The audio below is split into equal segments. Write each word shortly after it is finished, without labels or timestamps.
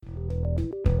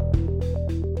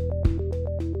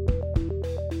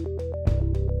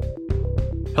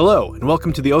Hello, and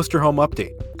welcome to the Osterholm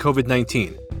Update,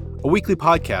 COVID-19, a weekly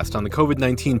podcast on the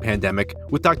COVID-19 pandemic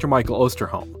with Dr. Michael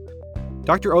Osterholm.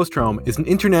 Dr. Osterholm is an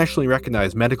internationally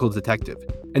recognized medical detective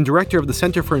and director of the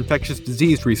Center for Infectious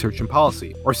Disease Research and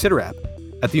Policy, or CIDRAP,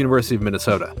 at the University of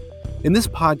Minnesota. In this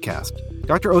podcast,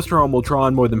 Dr. Osterholm will draw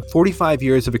on more than 45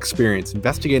 years of experience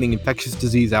investigating infectious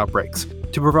disease outbreaks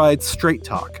to provide straight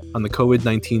talk on the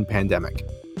COVID-19 pandemic.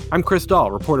 I'm Chris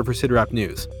Dahl, reporter for CIDRAP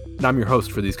News, and I'm your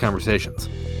host for these conversations.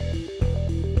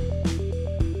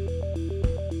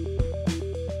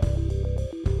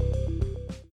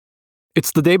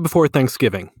 It's the day before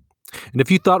Thanksgiving, and if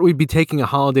you thought we'd be taking a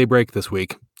holiday break this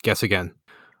week, guess again.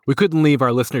 We couldn't leave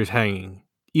our listeners hanging,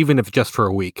 even if just for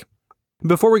a week.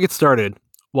 Before we get started,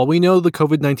 while we know the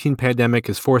COVID-19 pandemic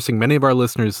is forcing many of our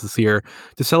listeners this year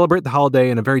to celebrate the holiday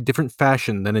in a very different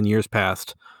fashion than in years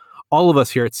past, all of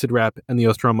us here at CIDRAP and the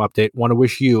Osterholm Update want to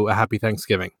wish you a happy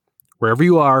Thanksgiving. Wherever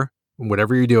you are, and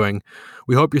whatever you're doing,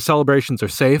 we hope your celebrations are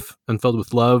safe and filled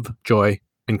with love, joy,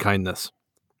 and kindness.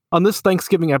 On this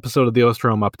Thanksgiving episode of the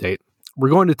Osterholm Update, we're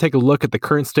going to take a look at the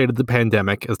current state of the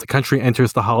pandemic as the country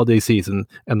enters the holiday season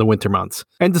and the winter months,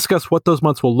 and discuss what those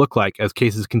months will look like as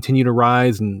cases continue to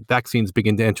rise and vaccines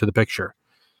begin to enter the picture.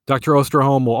 Dr.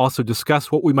 Osterholm will also discuss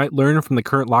what we might learn from the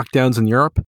current lockdowns in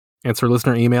Europe, answer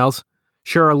listener emails,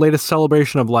 share our latest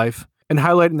celebration of life, and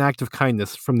highlight an act of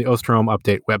kindness from the Osterholm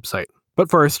Update website. But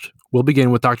first, we'll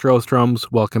begin with Dr.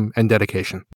 Osterholm's welcome and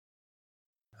dedication.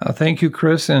 Thank you,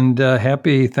 Chris, and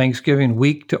happy Thanksgiving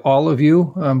week to all of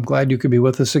you. I'm glad you could be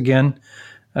with us again.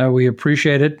 We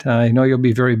appreciate it. I know you'll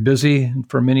be very busy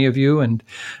for many of you, and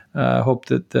hope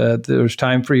that there's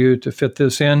time for you to fit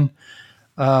this in.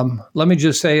 Let me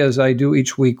just say, as I do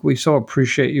each week, we so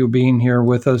appreciate you being here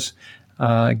with us,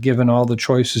 given all the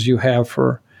choices you have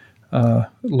for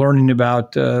learning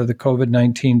about the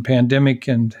COVID-19 pandemic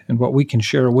and what we can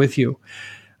share with you.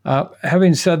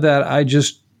 Having said that, I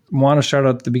just want to start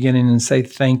at the beginning and say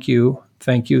thank you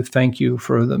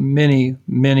for the many,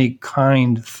 many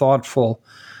kind, thoughtful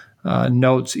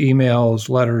notes, emails,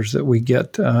 letters that we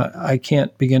get. I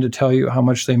can't begin to tell you how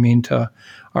much they mean to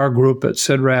our group at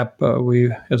CIDRAP.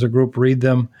 We, as a group, read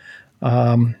them,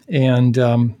 and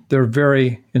they're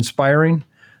very inspiring.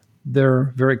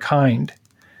 They're very kind,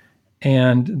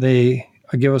 and they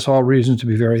give us all reason to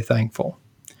be very thankful.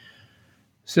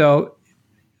 So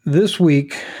this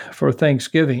week for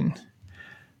Thanksgiving,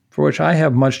 for which I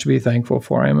have much to be thankful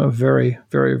for. I am a very,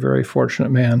 very, very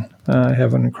fortunate man. I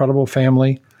have an incredible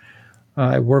family.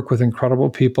 I work with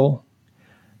incredible people.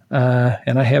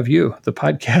 And I have you, the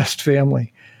podcast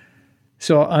family.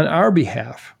 So on our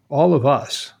behalf, all of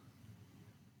us,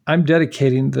 I'm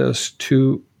dedicating this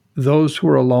to those who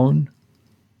are alone,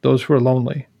 those who are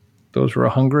lonely, those who are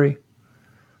hungry,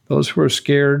 those who are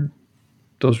scared,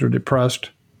 those who are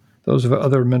depressed, those with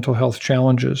other mental health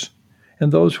challenges,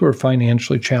 and those who are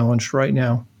financially challenged right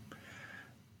now.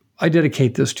 I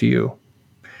dedicate this to you.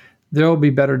 There will be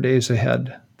better days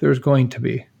ahead. There's going to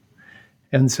be.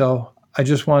 And so I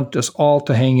just want us all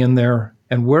to hang in there,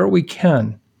 and where we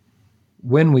can,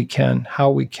 when we can,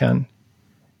 how we can,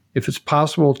 if it's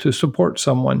possible to support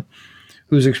someone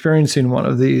who's experiencing one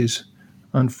of these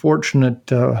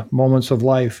unfortunate moments of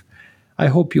life, I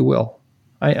hope you will.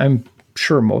 I'm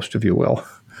sure most of you will.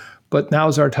 But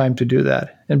now's our time to do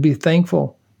that and be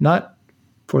thankful, not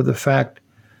for the fact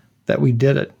that we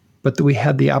did it, but that we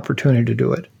had the opportunity to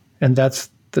do it. And that's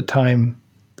the time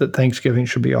that Thanksgiving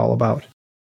should be all about.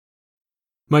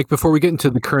 Mike, before we get into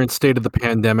the current state of the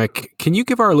pandemic, can you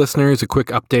give our listeners a quick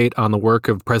update on the work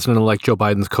of President-elect Joe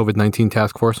Biden's COVID-19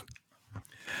 task force?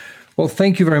 Well,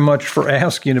 thank you very much for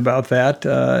asking about that.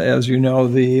 As you know,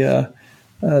 the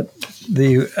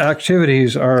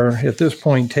activities are, at this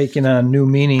point, taking on new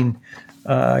meaning,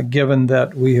 given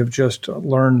that we have just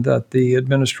learned that the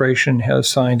administration has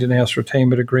signed an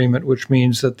ascertainment agreement, which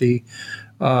means that the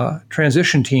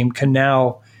transition team can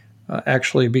now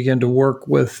actually begin to work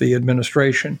with the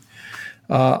administration.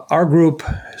 Our group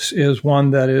is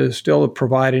one that is still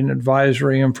providing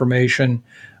advisory information,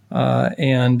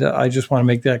 and I just want to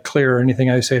make that clear.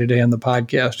 Anything I say today on the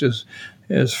podcast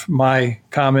is my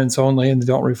comments only, and they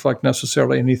don't reflect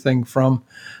necessarily anything from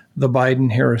the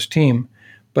Biden-Harris team.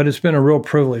 But it's been a real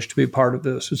privilege to be part of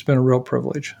this. It's been a real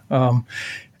privilege.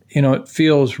 It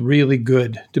feels really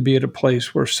good to be at a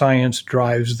place where science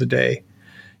drives the day.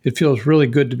 It feels really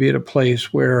good to be at a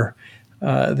place where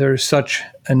there's such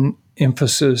an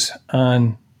emphasis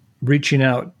on reaching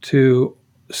out to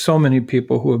so many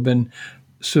people who have been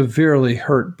severely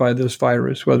hurt by this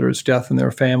virus, whether it's death in their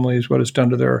families, what it's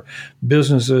done to their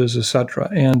businesses, etc.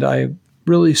 And I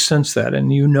really sense that.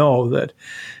 And you know that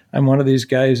I'm one of these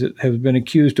guys that have been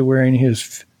accused of wearing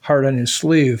his heart on his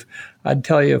sleeve, I'd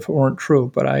tell you if it weren't true.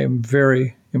 But I am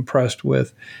very impressed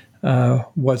with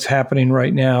what's happening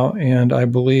right now. And I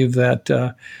believe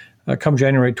that come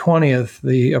January 20th,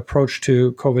 the approach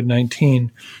to COVID-19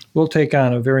 will take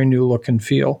on a very new look and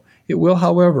feel. It will,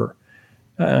 however,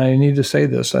 and I need to say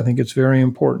this, I think it's very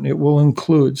important, it will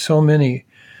include so many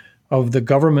of the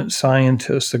government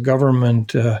scientists, the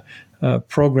government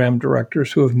program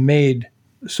directors who have made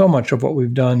so much of what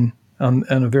we've done in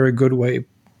a very good way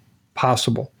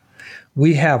possible.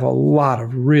 We have a lot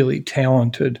of really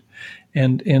talented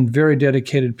and very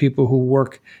dedicated people who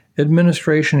work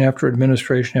administration after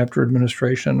administration after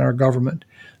administration in our government.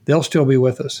 They'll still be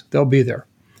with us. They'll be there.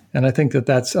 And I think that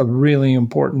that's a really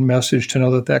important message to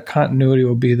know that that continuity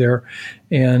will be there.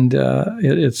 And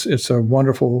it's a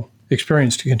wonderful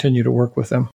experience to continue to work with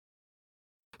them.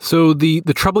 So the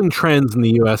troubling trends in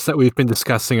the U.S. that we've been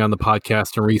discussing on the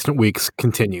podcast in recent weeks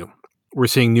continue. We're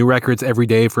seeing new records every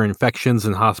day for infections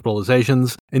and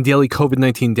hospitalizations, and daily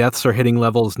COVID-19 deaths are hitting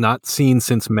levels not seen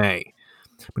since May.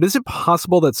 But is it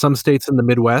possible that some states in the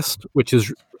Midwest, which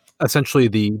is essentially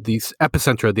the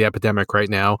epicenter of the epidemic right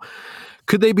now,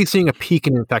 could they be seeing a peak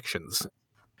in infections?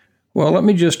 Well, let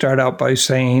me just start out by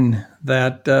saying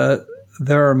that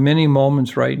there are many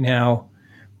moments right now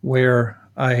where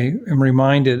I am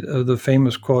reminded of the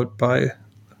famous quote by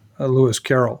Lewis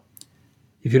Carroll.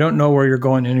 If you don't know where you're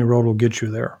going, any road will get you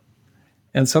there.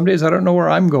 And some days I don't know where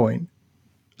I'm going,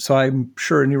 so I'm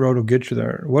sure any road will get you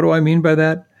there. What do I mean by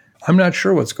that? I'm not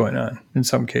sure what's going on in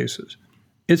some cases.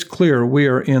 It's clear we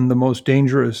are in the most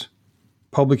dangerous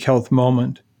public health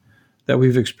moment that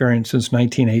we've experienced since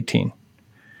 1918.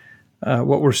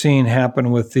 What we're seeing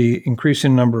happen with the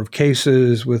increasing number of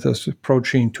cases, with us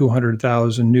approaching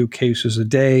 200,000 new cases a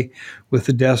day, with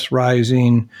the deaths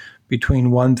rising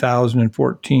between 1,000 and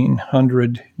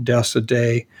 1,400 deaths a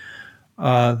day,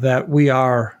 that we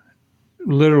are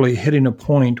literally hitting a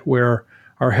point where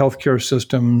our healthcare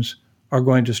systems are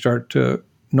going to start to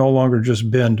no longer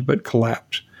just bend, but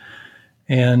collapse.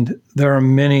 And there are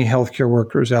many healthcare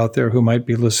workers out there who might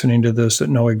be listening to this that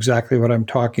know exactly what I'm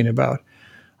talking about.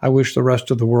 I wish the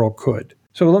rest of the world could.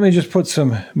 So let me just put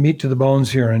some meat to the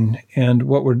bones here and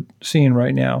what we're seeing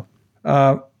right now.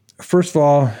 First of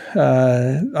all,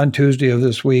 on Tuesday of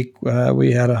this week,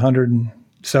 we had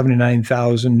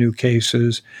 179,000 new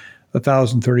cases,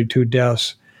 1,032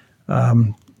 deaths.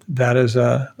 That is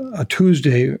a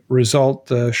Tuesday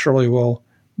result. Surely will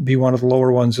be one of the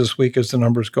lower ones this week as the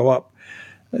numbers go up.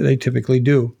 They typically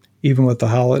do, even with the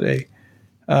holiday.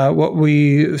 What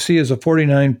we see is a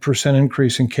 49%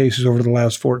 increase in cases over the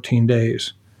last 14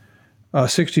 days,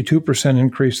 62%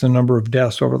 increase in the number of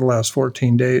deaths over the last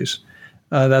 14 days.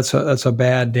 That's a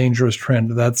bad, dangerous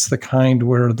trend. That's the kind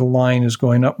where the line is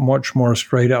going up much more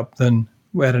straight up than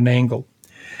at an angle.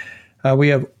 We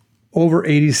have over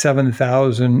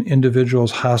 87,000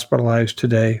 individuals hospitalized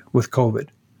today with COVID.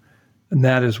 And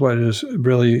that is what is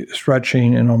really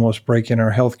stretching and almost breaking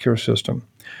our healthcare system.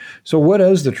 So what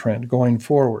is the trend going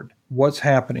forward? What's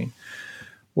happening?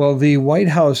 Well, the White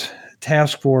House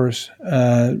Task Force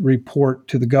report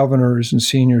to the governors and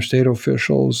senior state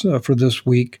officials for this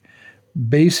week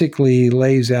basically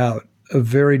lays out a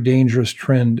very dangerous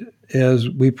trend as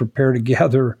we prepare to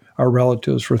gather our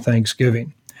relatives for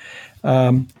Thanksgiving.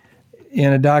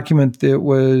 In a document that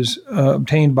was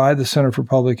obtained by the Center for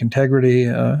Public Integrity,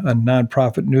 a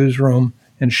nonprofit newsroom,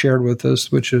 and shared with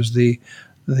us, which is the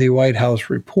White House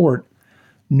report,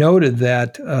 noted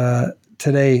that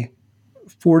today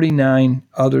 49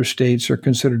 other states are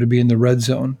considered to be in the red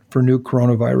zone for new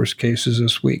coronavirus cases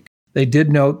this week. They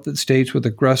did note that states with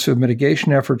aggressive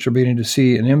mitigation efforts are beginning to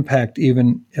see an impact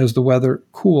even as the weather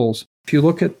cools. If you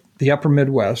look at the upper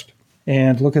Midwest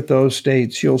and look at those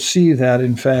states, you'll see that,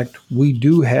 in fact, we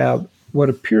do have what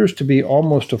appears to be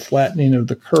almost a flattening of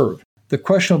the curve. The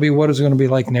question will be, what is it going to be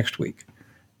like next week?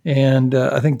 And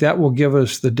I think that will give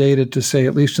us the data to say,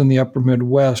 at least in the upper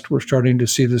Midwest, we're starting to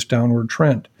see this downward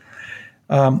trend.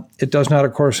 It does not,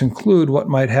 of course, include what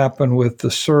might happen with the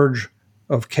surge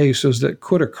of cases that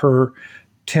could occur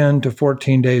 10 to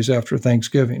 14 days after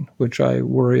Thanksgiving, which I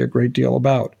worry a great deal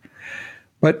about.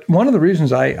 But one of the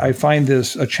reasons I find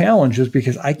this a challenge is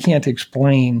because I can't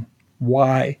explain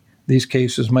why these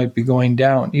cases might be going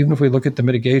down. Even if we look at the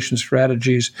mitigation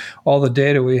strategies, all the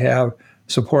data we have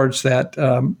supports that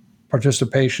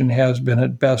participation has been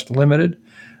at best limited.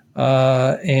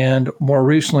 And more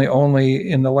recently, only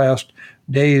in the last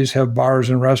days have bars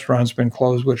and restaurants been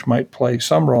closed, which might play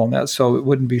some role in that. So it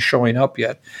wouldn't be showing up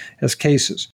yet as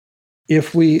cases.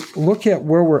 If we look at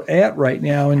where we're at right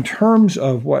now in terms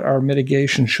of what our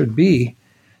mitigation should be,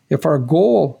 If our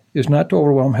goal is not to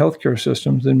overwhelm healthcare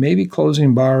systems, then maybe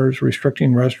closing bars,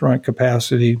 restricting restaurant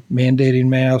capacity, mandating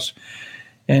masks,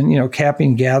 and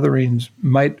capping gatherings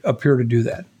might appear to do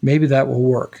that. Maybe that will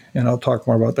work, and I'll talk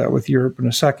more about that with Europe in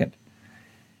a second.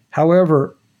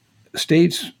 However,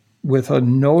 states with a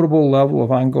notable level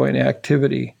of ongoing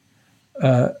activity,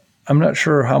 I'm not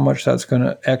sure how much that's going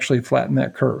to actually flatten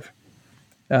that curve.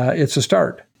 It's a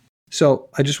start. So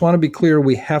I just want to be clear,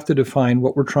 we have to define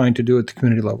what we're trying to do at the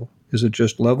community level. Is it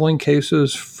just leveling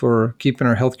cases for keeping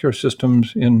our healthcare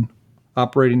systems in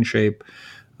operating shape,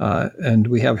 and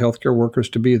we have healthcare workers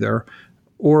to be there,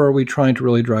 or are we trying to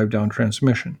really drive down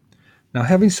transmission? Now,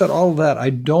 having said all of that, I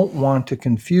don't want to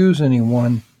confuse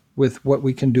anyone with what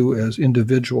we can do as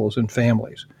individuals and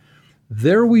families.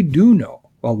 There we do know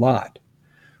a lot.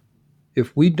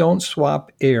 If we don't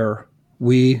swap air,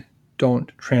 we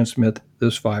don't transmit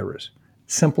this virus.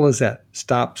 Simple as that.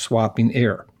 Stop swapping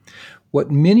air. What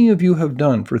many of you have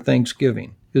done for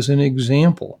Thanksgiving is an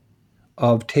example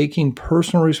of taking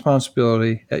personal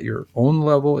responsibility at your own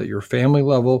level, at your family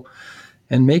level,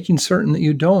 and making certain that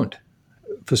you don't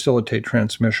facilitate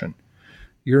transmission.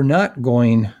 You're not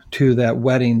going to that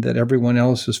wedding that everyone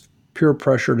else is peer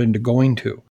pressured into going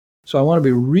to. So I want to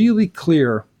be really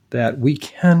clear that we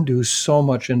can do so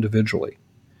much individually,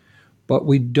 but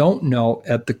we don't know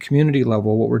at the community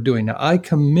level what we're doing. Now, I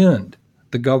commend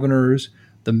the governors,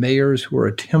 the mayors who are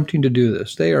attempting to do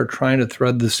this. They are trying to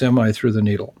thread the semi through the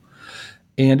needle,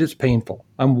 and it's painful.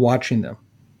 I'm watching them.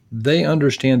 They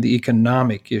understand the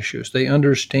economic issues. They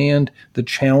understand the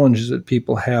challenges that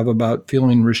people have about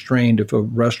feeling restrained if a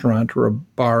restaurant or a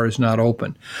bar is not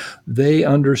open. They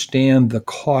understand the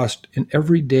cost in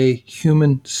everyday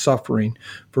human suffering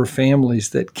for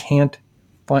families that can't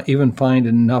even find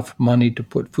enough money to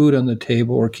put food on the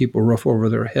table or keep a roof over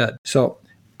their head. So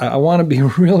I want to be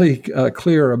really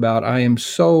clear about, I am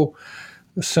so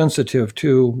sensitive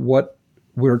to what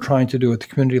we're trying to do at the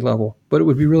community level, but it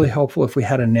would be really helpful if we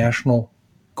had a national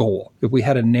goal, if we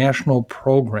had a national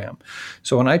program.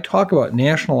 So when I talk about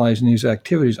nationalizing these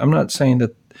activities, I'm not saying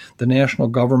that the national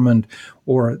government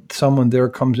or someone there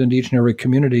comes into each and every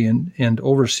community and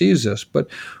oversees this, but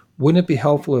wouldn't it be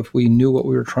helpful if we knew what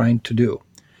we were trying to do?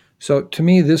 So to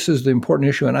me, this is the important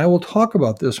issue, and I will talk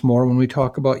about this more when we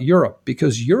talk about Europe,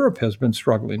 because Europe has been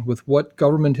struggling with what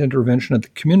government intervention at the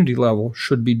community level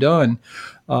should be done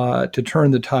to turn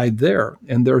the tide there,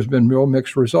 and there's been real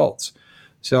mixed results.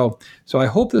 So I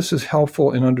hope this is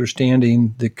helpful in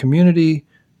understanding the community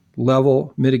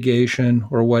level mitigation,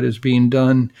 or what is being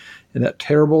done in that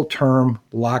terrible term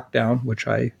lockdown, which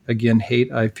I, again,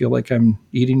 hate. I feel like I'm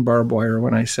eating barbed wire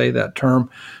when I say that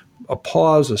term. A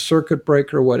pause, a circuit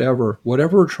breaker, whatever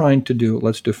we're trying to do,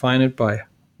 let's define it by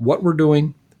what we're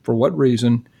doing, for what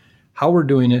reason, how we're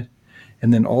doing it,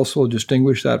 and then also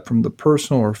distinguish that from the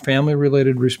personal or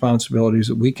family-related responsibilities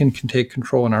that we can take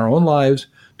control in our own lives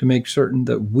to make certain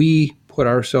that we put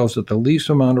ourselves at the least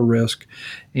amount of risk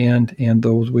and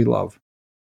those we love.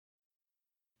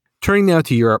 Turning now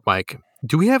to Europe, Mike,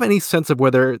 do we have any sense of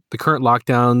whether the current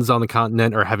lockdowns on the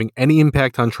continent are having any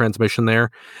impact on transmission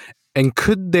there? And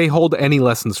could they hold any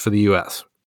lessons for the U.S.?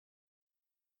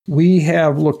 We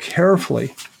have looked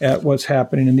carefully at what's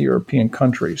happening in the European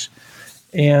countries.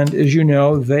 And as you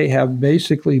know, they have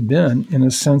basically been, in a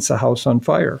sense, a house on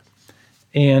fire.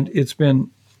 And it's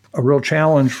been a real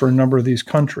challenge for a number of these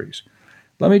countries.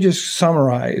 Let me just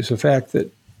summarize the fact that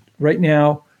right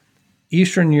now,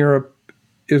 Eastern Europe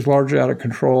is largely out of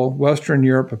control. Western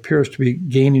Europe appears to be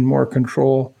gaining more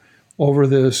control over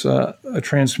this a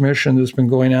transmission that's been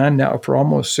going on now for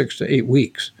almost 6 to 8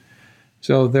 weeks.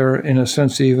 So they're, in a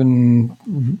sense, even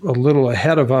a little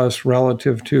ahead of us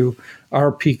relative to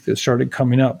our peak that started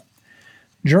coming up.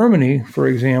 Germany, for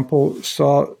example,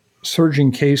 saw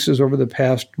surging cases over the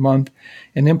past month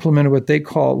and implemented what they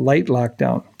call light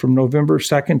lockdown from November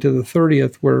 2nd to the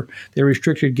 30th, where they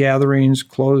restricted gatherings,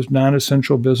 closed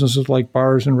non-essential businesses like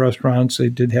bars and restaurants. They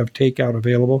did have takeout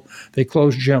available. They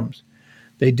closed gyms.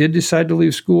 They did decide to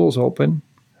leave schools open,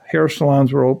 hair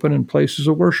salons were open, and places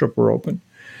of worship were open.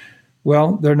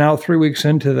 Well, they're now 3 weeks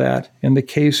into that, and the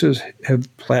cases have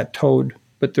plateaued,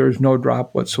 but there's no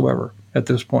drop whatsoever at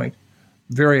this point.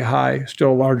 Very high,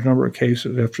 still a large number of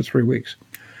cases after 3 weeks.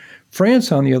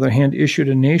 France, on the other hand, issued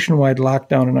a nationwide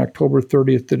lockdown on October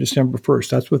 30th to December 1st.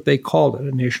 That's what they called it,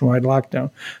 a nationwide lockdown.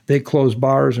 They closed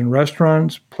bars and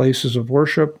restaurants, places of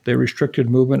worship. They restricted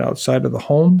movement outside of the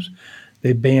homes.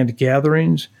 They banned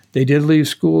gatherings. They did leave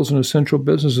schools and essential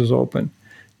businesses open.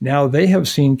 Now they have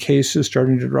seen cases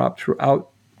starting to drop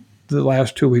throughout the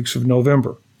last 2 weeks of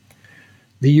November.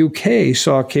 The UK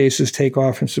saw cases take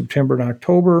off in September and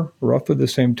October, roughly the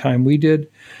same time we did.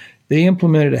 They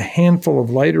implemented a handful of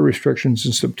lighter restrictions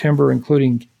in September,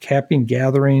 including capping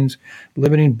gatherings,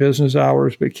 limiting business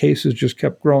hours, but cases just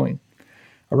kept growing.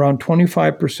 Around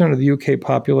 25% of the UK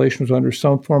population was under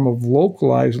some form of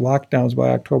localized lockdowns by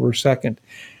October 2nd,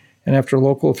 and after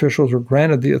local officials were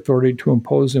granted the authority to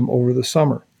impose them over the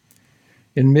summer.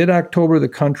 In mid-October, the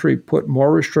country put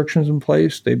more restrictions in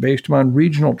place. They based them on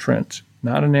regional trends,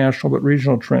 not a national, but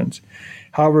regional trends.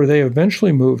 However, they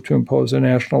eventually moved to impose a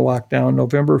national lockdown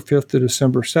November 5th to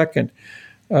December 2nd,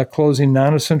 closing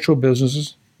non-essential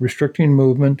businesses, restricting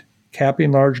movement,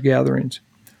 capping large gatherings.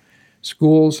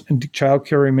 Schools and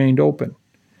childcare remained open.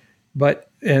 But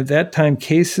at that time,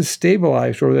 cases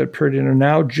stabilized over that period and are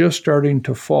now just starting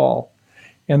to fall.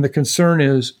 And the concern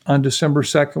is on December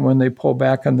 2nd, when they pull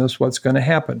back on this, what's going to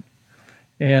happen?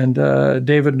 And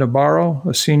David Nabarro,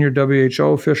 a senior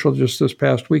WHO official just this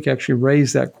past week, actually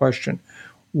raised that question.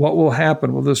 What will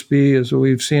happen? Will this be, as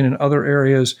we've seen in other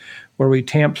areas, where we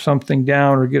tamp something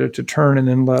down or get it to turn and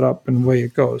then let up and away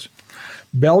it goes?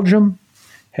 Belgium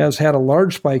has had a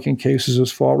large spike in cases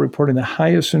this fall, reporting the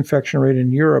highest infection rate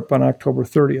in Europe on October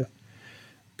 30th.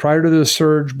 Prior to this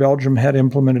surge, Belgium had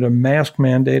implemented a mask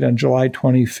mandate on July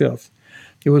 25th.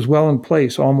 It was well in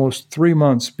place almost 3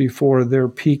 months before their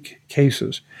peak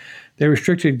cases. They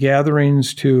restricted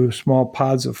gatherings to small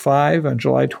pods of 5 on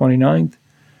July 29th.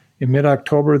 In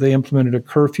mid-October, they implemented a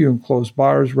curfew and closed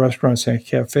bars, restaurants, and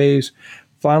cafes.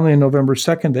 Finally, on November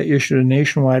 2nd, they issued a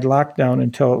nationwide lockdown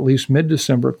until at least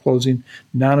mid-December, closing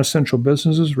non-essential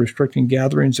businesses, restricting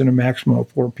gatherings in a maximum of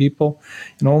 4 people,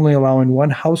 and only allowing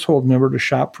one household member to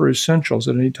shop for essentials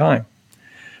at any time.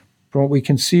 From what we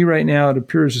can see right now, it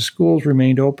appears the schools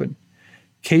remained open.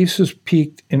 Cases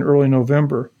peaked in early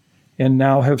November and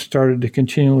now have started to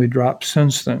continually drop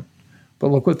since then.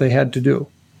 But look what they had to do.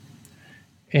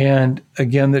 And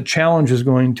again, the challenge is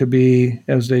going to be,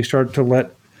 as they start to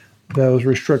let those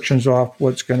restrictions off,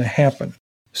 what's going to happen.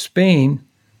 Spain,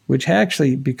 which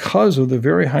actually, because of the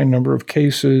very high number of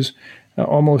cases,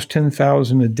 almost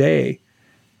 10,000 a day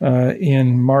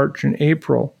in March and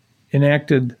April,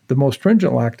 enacted the most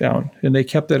stringent lockdown, and they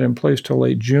kept that in place till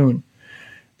late June.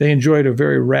 They enjoyed a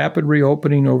very rapid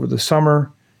reopening over the summer,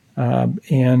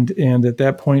 and at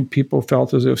that point, people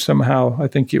felt as if somehow, I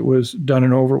think it was done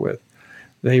and over with.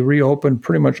 They reopened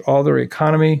pretty much all their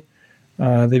economy.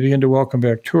 They began to welcome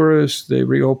back tourists. They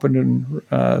reopened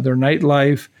their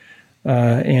nightlife,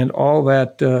 and all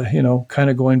that, kind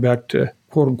of going back to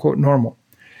quote-unquote normal.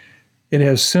 It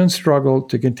has since struggled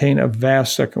to contain a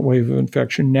vast second wave of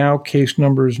infection, now case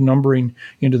numbers numbering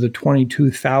into the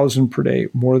 22,000 per day,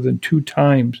 more than 2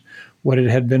 times what it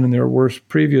had been in their worst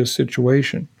previous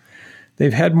situation.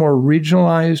 They've had more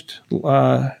regionalized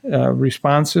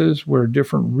responses where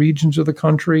different regions of the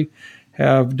country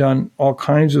have done all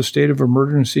kinds of state of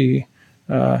emergency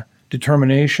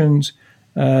determinations,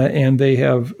 and they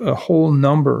have a whole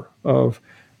number of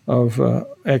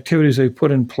activities they've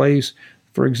put in place.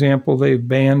 For example, they've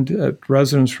banned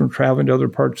residents from traveling to other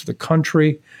parts of the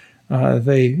country.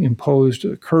 They imposed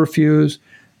curfews.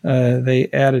 They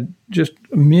added just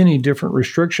many different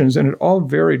restrictions, and it all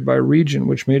varied by region,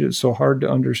 which made it so hard to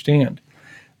understand.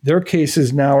 Their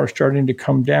cases now are starting to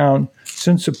come down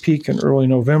since a peak in early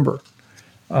November.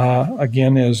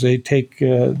 Again, as they take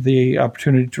the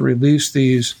opportunity to release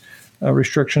these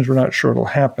restrictions, we're not sure it'll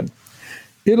happen.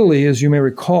 Italy, as you may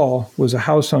recall, was a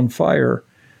house on fire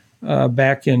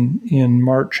back in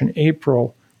March and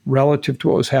April relative to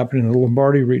what was happening in the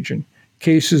Lombardy region.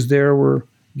 Cases there were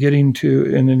getting to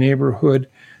in the neighborhood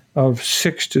of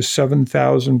 6,000 to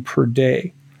 7,000 per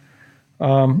day.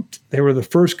 They were the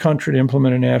first country to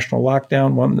implement a national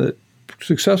lockdown, one that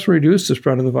successfully reduced the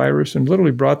spread of the virus and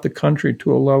literally brought the country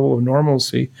to a level of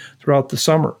normalcy throughout the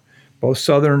summer. Both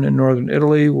southern and northern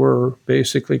Italy were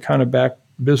basically kind of back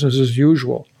business as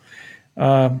usual.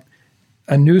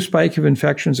 A new spike of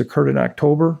infections occurred in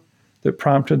October that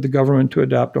prompted the government to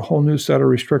adopt a whole new set of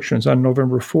restrictions. On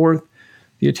November 4th,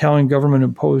 the Italian government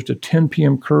imposed a 10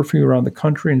 p.m. curfew around the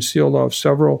country and sealed off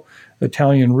several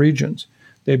Italian regions.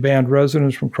 They banned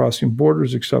residents from crossing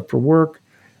borders except for work,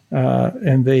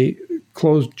 and they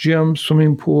closed gyms,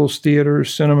 swimming pools,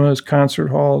 theaters, cinemas, concert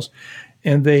halls,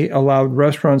 and they allowed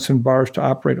restaurants and bars to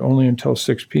operate only until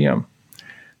 6 p.m.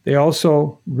 They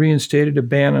also reinstated a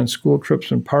ban on school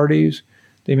trips and parties.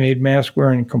 They made mask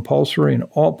wearing compulsory in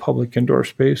all public indoor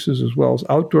spaces as well as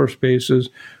outdoor spaces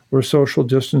where social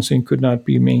distancing could not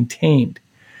be maintained.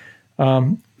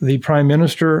 The Prime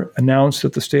Minister announced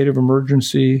that the state of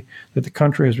emergency that the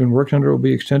country has been working under will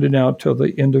be extended now till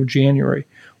the end of January.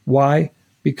 Why?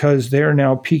 because they're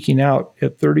now peaking out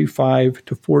at 35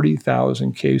 to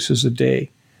 40,000 cases a day,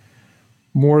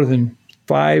 more than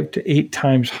 5 to 8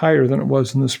 times higher than it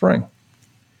was in the spring.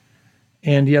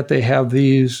 And yet they have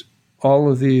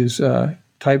all of these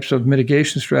types of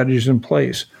mitigation strategies in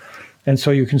place. And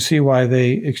so you can see why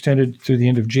they extended through the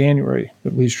end of January,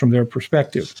 at least from their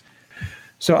perspective.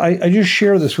 So I just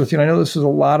share this with you. And I know this is a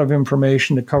lot of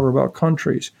information to cover about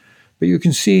countries, but you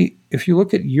can see if you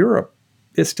look at Europe,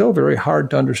 it's still very hard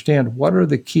to understand what are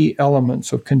the key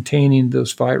elements of containing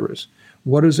this virus.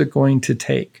 What is it going to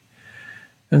take?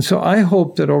 And so I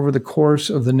hope that over the course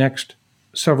of the next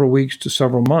several weeks to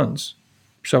several months,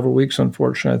 several weeks,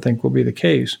 unfortunately, I think will be the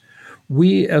case,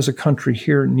 we as a country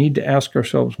here need to ask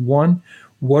ourselves, one,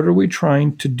 what are we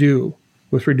trying to do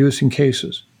with reducing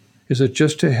cases? Is it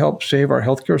just to help save our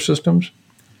healthcare systems?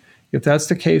 If that's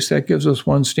the case, that gives us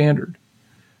one standard.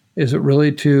 Is it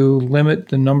really to limit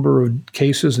the number of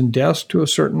cases and deaths to a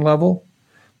certain level?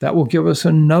 That will give us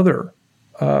another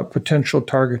potential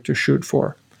target to shoot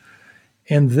for.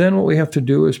 And then what we have to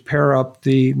do is pair up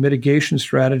the mitigation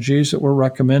strategies that we're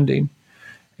recommending.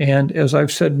 And as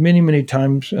I've said many, many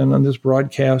times and on this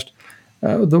broadcast,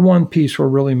 the one piece we're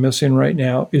really missing right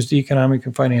now is the economic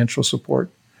and financial support.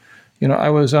 You know, I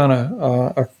was on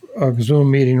a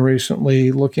Zoom meeting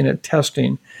recently looking at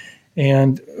testing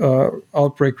and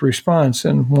outbreak response,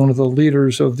 and one of the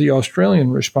leaders of the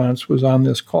Australian response was on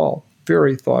this call,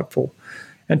 very thoughtful,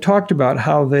 and talked about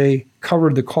how they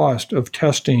covered the cost of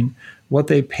testing, what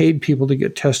they paid people to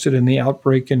get tested in the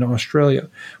outbreak in Australia,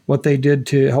 what they did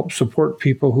to help support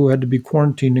people who had to be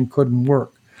quarantined and couldn't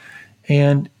work.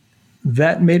 And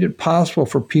that made it possible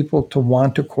for people to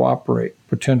want to cooperate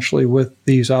potentially with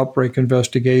these outbreak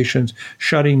investigations,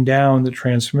 shutting down the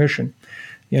transmission.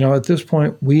 You know, at this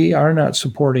point, we are not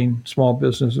supporting small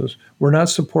businesses. We're not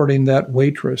supporting that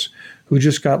waitress who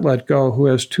just got let go, who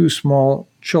has 2 small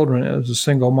children as a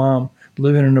single mom,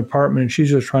 living in an apartment, and she's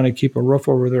just trying to keep a roof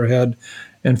over their head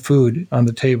and food on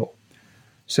the table.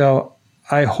 So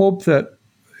I hope that,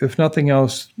 if nothing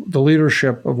else, the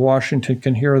leadership of Washington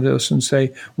can hear this and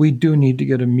say, we do need to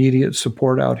get immediate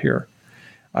support out here.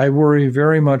 I worry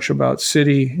very much about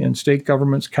city and state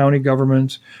governments, county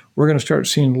governments. We're going to start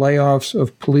seeing layoffs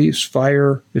of police,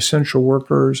 fire, essential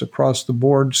workers across the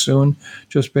board soon,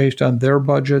 just based on their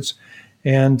budgets.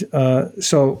 And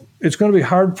so it's going to be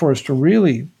hard for us to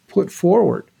really put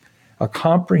forward a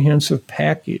comprehensive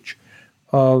package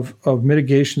of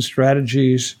mitigation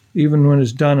strategies, even when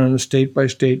it's done on a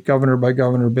state-by-state,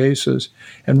 governor-by-governor basis,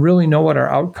 and really know what our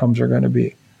outcomes are going to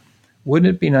be.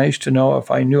 Wouldn't it be nice to know if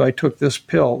I knew I took this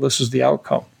pill, this is the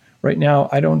outcome? Right now,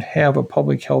 I don't have a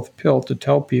public health pill to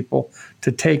tell people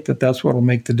to take that's what will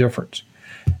make the difference.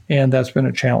 And that's been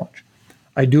a challenge.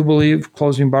 I do believe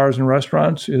closing bars and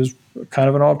restaurants is kind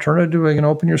of an alternative to going to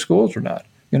open your schools or not.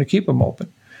 You're going to keep them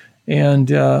open. And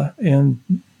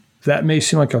that may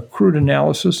seem like a crude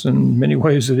analysis. In many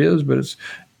ways it is, but it's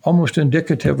almost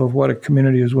indicative of what a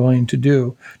community is willing to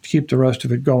do to keep the rest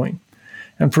of it going.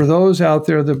 And for those out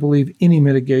there that believe any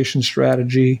mitigation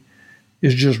strategy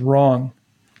is just wrong,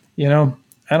 you know,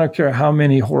 I don't care how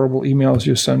many horrible emails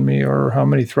you send me or how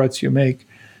many threats you make.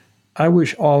 I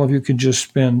wish all of you could just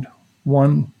spend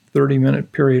one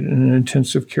 30-minute period in an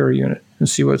intensive care unit and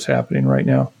see what's happening right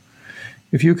now.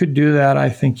 If you could do that, I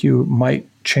think you might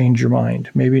change your mind.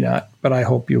 Maybe not, but I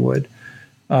hope you would.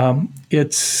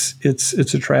 It's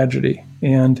a tragedy.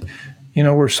 And, you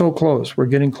know, we're so close. We're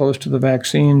getting close to the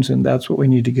vaccines, and that's what we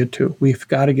need to get to. We've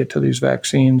got to get to these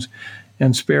vaccines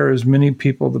and spare as many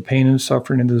people the pain and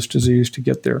suffering of this disease to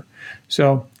get there.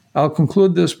 So I'll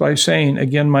conclude this by saying,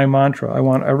 again, my mantra. I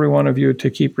want every one of you to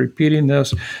keep repeating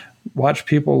this. Watch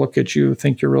people look at you,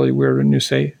 think you're really weird, and you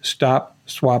say, stop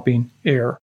swapping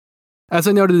air. As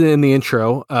I noted in the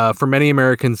intro, for many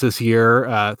Americans this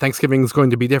year, Thanksgiving is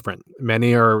going to be different.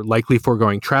 Many are likely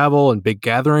foregoing travel and big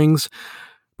gatherings,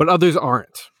 but others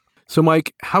aren't. So,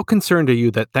 Mike, how concerned are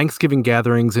you that Thanksgiving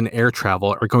gatherings and air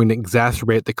travel are going to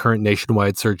exacerbate the current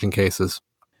nationwide surge in cases?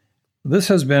 This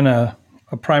has been a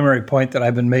primary point that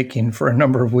I've been making for a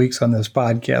number of weeks on this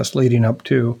podcast leading up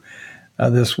to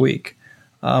this week.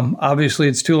 Obviously,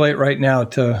 it's too late right now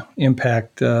to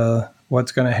impact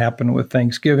what's going to happen with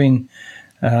Thanksgiving.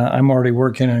 I'm already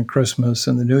working on Christmas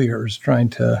and the New Year's, trying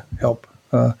to help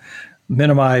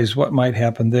minimize what might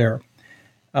happen there.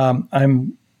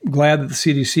 I'm glad that the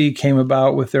CDC came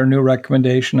about with their new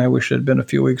recommendation. I wish it had been a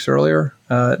few weeks earlier.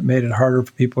 It made it harder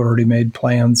for people who already made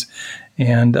plans,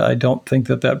 and I don't think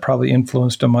that probably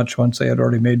influenced them much once they had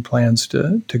already made plans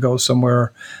to go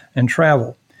somewhere and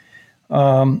travel.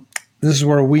 this is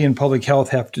where we in public health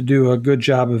have to do a good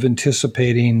job of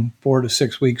anticipating 4 to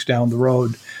 6 weeks down the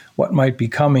road what might be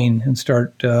coming and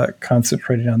start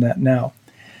concentrating on that now.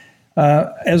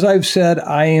 As I've said,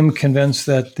 I am convinced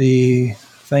that the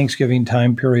Thanksgiving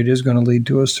time period is going to lead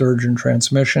to a surge in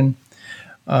transmission.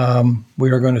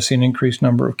 We are going to see an increased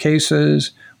number of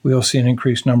cases, we will see an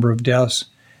increased number of deaths,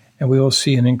 and we will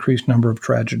see an increased number of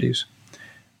tragedies.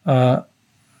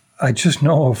 I just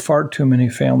know of far too many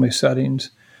family settings,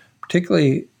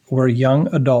 particularly where young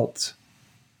adults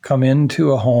come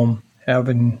into a home,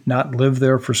 having not lived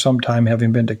there for some time,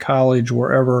 having been to college,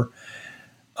 wherever,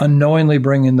 unknowingly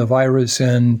bringing the virus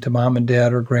in to mom and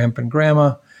dad or grandpa and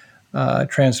grandma.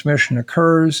 Transmission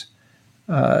occurs.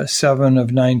 7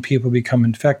 of 9 people become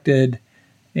infected,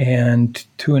 and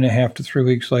 2.5 to 3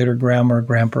 weeks later, grandma or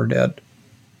grandpa are dead.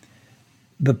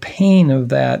 The pain of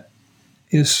that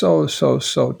is so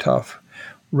tough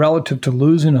relative to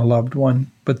losing a loved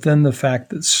one, but then the fact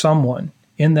that someone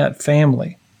in that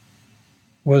family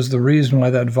was the reason why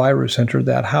that virus entered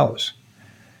that house.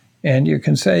 And you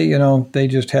can say, they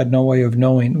just had no way of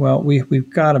knowing. Well, we've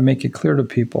got to make it clear to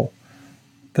people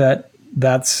that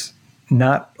that's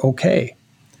not okay.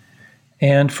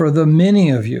 And for the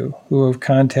many of you who have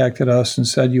contacted us and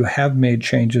said you have made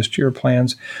changes to your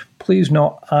plans, please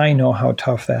know I know how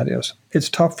tough that is. It's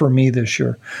tough for me this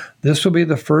year. This will be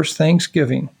the first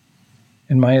Thanksgiving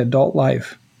in my adult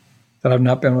life that I've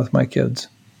not been with my kids.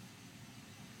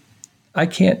 I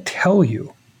can't tell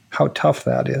you how tough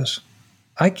that is.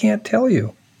 I can't tell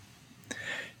you.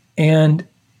 And,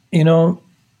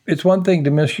 it's one thing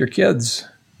to miss your kids.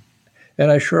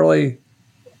 And I surely,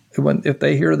 if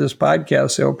they hear this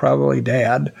podcast, they'll probably,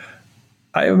 Dad,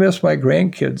 I miss my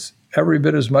grandkids every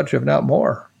bit as much, if not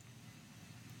more.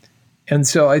 And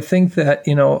so I think that,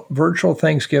 virtual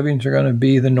Thanksgivings are going to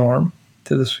be the norm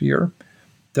to this year.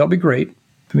 They'll be great.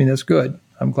 I mean, that's good.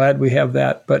 I'm glad we have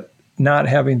that. But not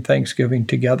having Thanksgiving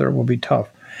together will be tough.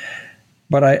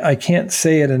 But I can't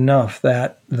say it enough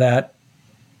that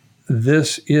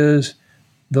this is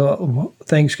the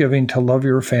Thanksgiving to love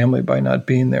your family by not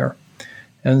being there.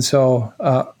 And so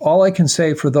all I can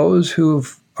say for those who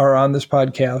are on this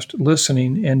podcast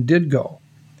listening and did go,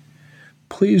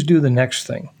 please do the next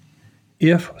thing.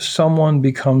 If someone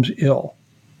becomes ill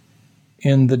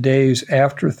in the days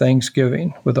after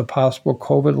Thanksgiving with a possible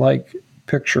COVID-like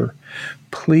picture,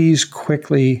 please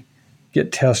quickly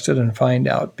get tested and find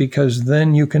out, because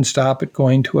then you can stop it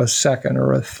going to a second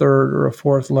or a third or a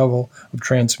fourth level of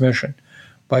transmission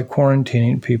by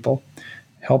quarantining people,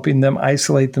 helping them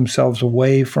isolate themselves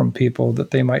away from people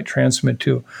that they might transmit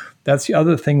to. That's the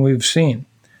other thing we've seen.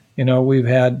 We've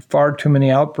had far too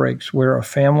many outbreaks where a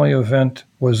family event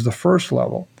was the first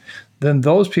level. Then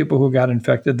those people who got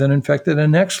infected then infected a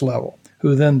next level,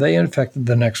 who then they infected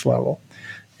the next level.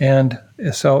 And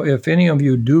so if any of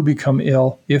you do become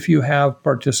ill, if you have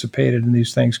participated in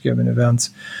these Thanksgiving events,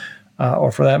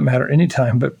 or for that matter,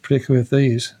 anytime, but particularly with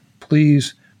these,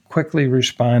 please quickly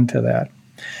respond to that.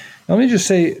 Let me just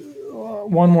say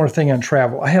one more thing on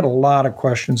travel. I had a lot of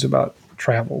questions about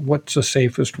travel. What's the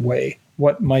safest way?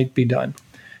 What might be done?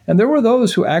 And there were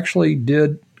those who actually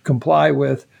did comply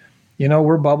with,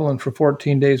 we're bubbling for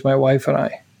 14 days, my wife and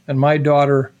I. And my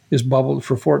daughter is bubbled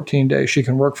for 14 days. She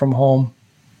can work from home.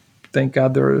 Thank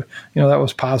God that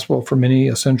was possible for many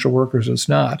essential workers. It's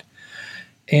not.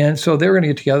 And so they were going to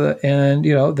get together and,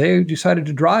 they decided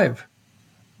to drive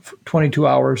 22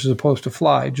 hours as opposed to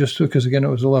fly, just because, again, it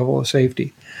was a level of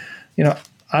safety.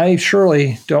 I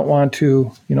surely don't want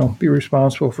to, be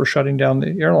responsible for shutting down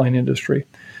the airline industry,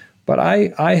 but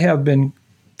I have been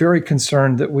very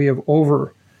concerned that we have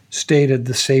overstated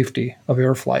the safety of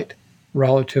air flight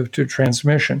relative to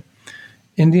transmission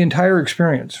in the entire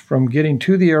experience, from getting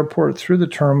to the airport, through the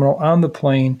terminal, on the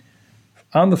plane,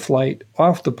 on the flight,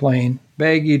 off the plane,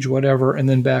 baggage, whatever, and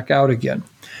then back out again.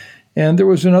 And there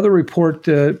was another report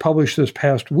published this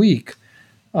past week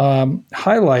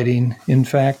highlighting, in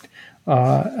fact,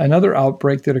 another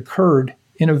outbreak that occurred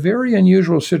in a very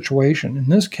unusual situation. In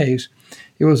this case,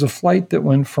 it was a flight that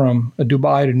went from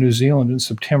Dubai to New Zealand in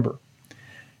September.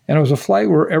 And it was a flight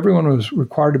where everyone was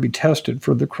required to be tested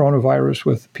for the coronavirus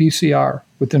with PCR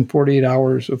within 48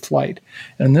 hours of flight.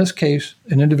 And in this case,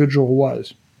 an individual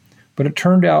was. But it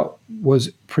turned out was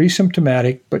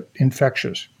pre-symptomatic but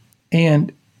infectious.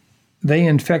 And they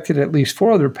infected at least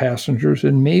 4 other passengers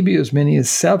and maybe as many as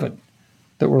 7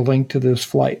 that were linked to this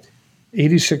flight.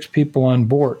 86 people on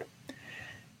board.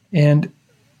 And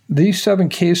these 7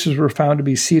 cases were found to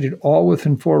be seated all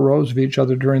within 4 rows of each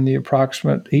other during the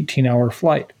approximate 18-hour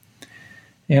flight.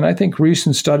 And I think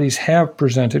recent studies have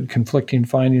presented conflicting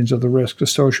findings of the risks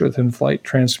associated with in-flight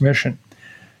transmission.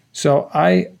 So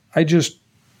I just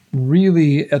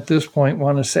really at this point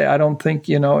want to say I don't think,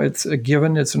 it's a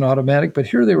given, it's an automatic, but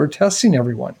here they were testing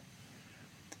everyone.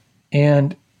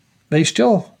 And they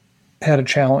still had a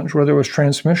challenge where there was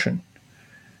transmission.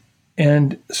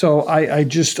 And so I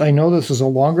know this is a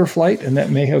longer flight and that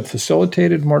may have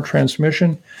facilitated more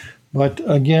transmission. But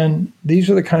again, these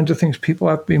are the kinds of things people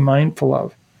have to be mindful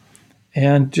of.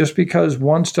 And just because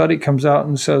one study comes out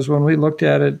and says, when we looked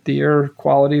at it, the air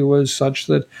quality was such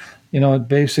that, it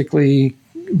basically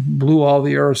blew all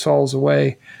the aerosols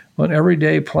away. On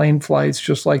everyday plane flights,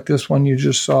 just like this one you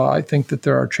just saw, I think that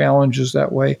there are challenges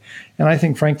that way. And I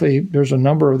think, frankly, there's a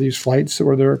number of these flights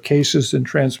where there are cases and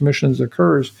transmissions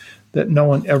occurs that no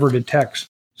one ever detects.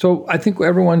 So I think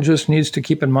everyone just needs to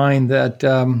keep in mind that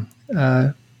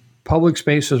public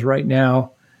spaces right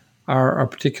now are a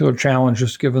particular challenge,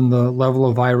 just given the level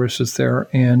of viruses there.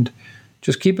 And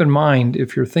just keep in mind,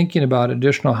 if you're thinking about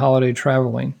additional holiday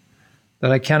traveling,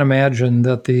 that I can't imagine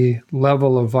that the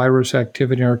level of virus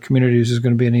activity in our communities is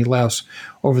going to be any less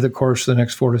over the course of the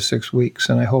next 4 to 6 weeks.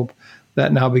 And I hope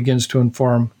that now begins to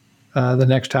inform the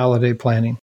next holiday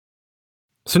planning.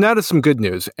 So now to some good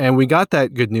news, and we got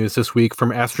that good news this week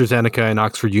from AstraZeneca and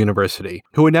Oxford University,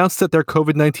 who announced that their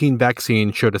COVID-19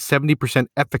 vaccine showed a 70%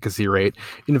 efficacy rate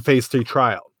in a phase 3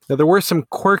 trial. Now, there were some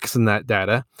quirks in that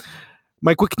data.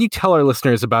 Mike, what can you tell our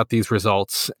listeners about these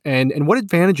results, and what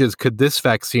advantages could this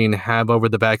vaccine have over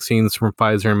the vaccines from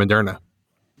Pfizer and Moderna?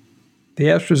 The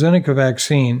AstraZeneca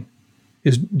vaccine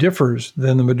differs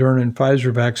than the Moderna and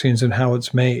Pfizer vaccines in how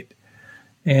it's made.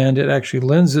 And it actually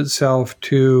lends itself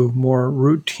to more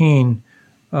routine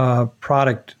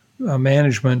product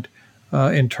management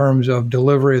in terms of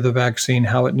delivery of the vaccine,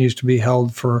 how it needs to be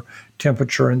held for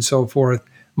temperature and so forth,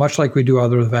 much like we do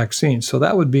other vaccines. So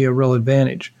that would be a real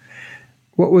advantage.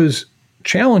 What was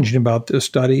challenging about this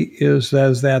study is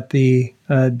that the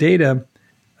data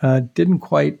didn't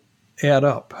quite add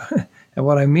up. And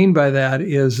what I mean by that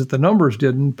is that the numbers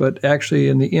didn't, but actually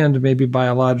in the end, maybe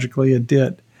biologically it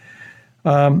did.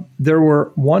 There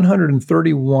were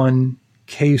 131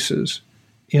 cases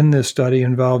in this study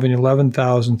involving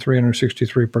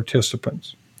 11,363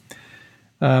 participants.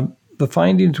 The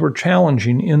findings were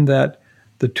challenging in that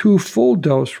the 2 full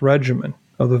dose regimen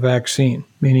of the vaccine,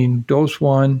 meaning dose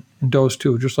 1 and dose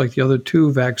 2, just like the other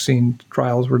 2 vaccine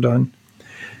trials were done,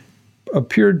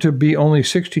 appeared to be only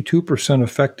 62%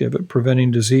 effective at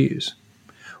preventing disease,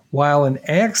 while an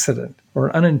accident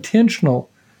or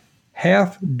unintentional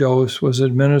half dose was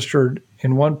administered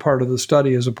in one part of the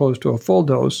study as opposed to a full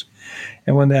dose.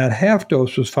 And when that half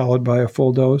dose was followed by a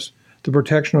full dose, the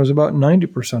protection was about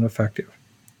 90% effective.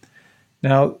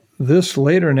 Now, this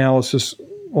later analysis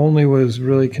only was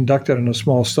really conducted in a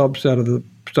small subset of the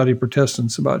study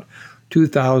participants, about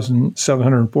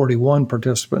 2,741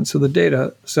 participants. So the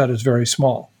data set is very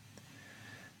small.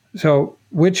 So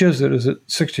which is it? Is it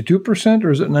 62%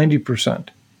 or is it 90%?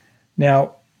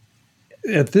 Now,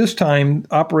 at this time,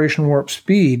 Operation Warp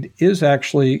Speed is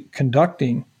actually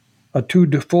conducting a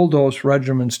 2 full dose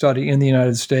regimen study in the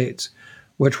United States,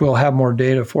 which we'll have more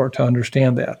data for to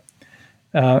understand that.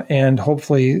 And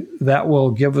hopefully that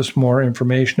will give us more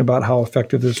information about how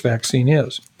effective this vaccine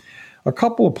is. A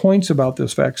couple of points about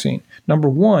this vaccine. Number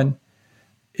one,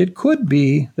 it could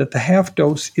be that the half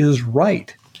dose is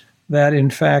right, that in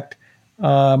fact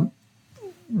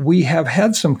we have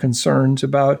had some concerns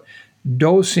about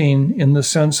dosing in the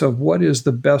sense of what is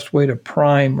the best way to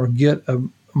prime or get a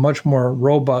much more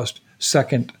robust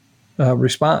second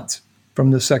response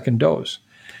from the second dose.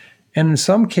 And in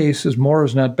some cases, more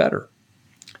is not better.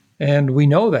 And we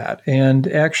know that. And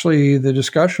actually, the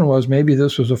discussion was maybe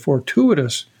this was a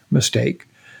fortuitous mistake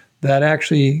that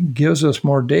actually gives us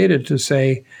more data to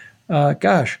say,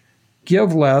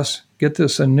 give less, get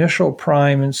this initial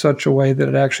prime in such a way that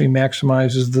it actually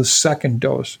maximizes the second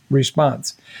dose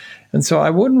response. And so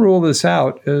I wouldn't rule this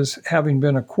out as having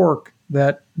been a quirk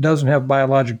that doesn't have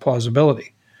biologic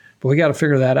plausibility. But we got to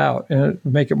figure that out, and it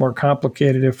would make it more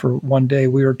complicated if for one day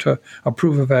we were to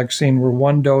approve a vaccine where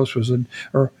one dose was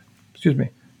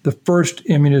the first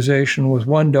immunization was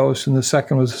 1 dose and the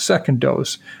second was a second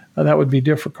dose. That would be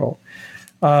difficult.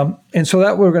 And so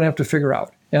that we're going to have to figure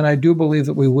out. And I do believe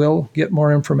that we will get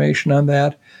more information on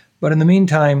that. But in the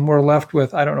meantime, we're left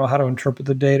with, I don't know how to interpret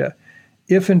the data.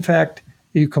 If, in fact,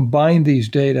 you combine these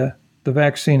data, the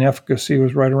vaccine efficacy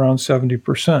was right around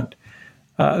 70%.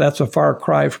 That's a far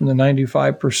cry from the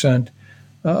 95%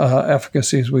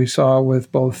 efficacies we saw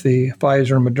with both the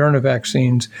Pfizer and Moderna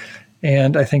vaccines.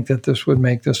 And I think that this would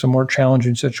make this a more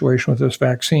challenging situation with this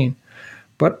vaccine.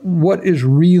 But what is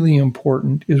really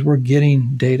important is we're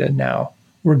getting data now.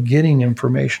 We're getting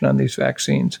information on these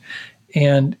vaccines.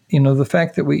 And, the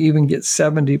fact that we even get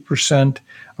 70%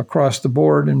 across the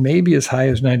board and maybe as high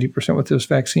as 90% with this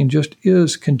vaccine just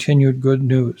is continued good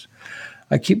news.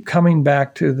 I keep coming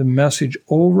back to the message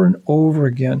over and over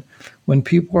again. When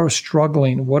people are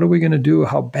struggling, what are we going to do?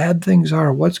 How bad things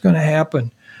are? What's going to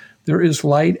happen? There is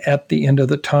light at the end of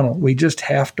the tunnel. We just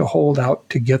have to hold out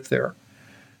to get there.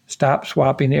 Stop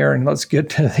swapping air and let's get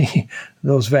to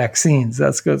those vaccines.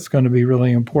 That's going to be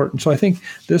really important. So I think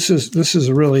this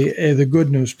is really the good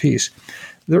news piece.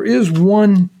 There is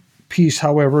one piece,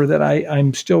 however, that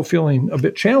I'm still feeling a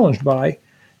bit challenged by,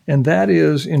 and that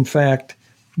is, in fact,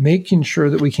 making sure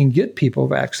that we can get people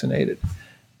vaccinated.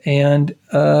 And,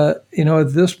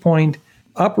 at this point,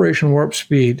 Operation Warp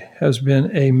Speed has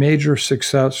been a major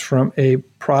success from a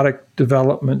product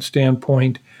development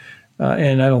standpoint,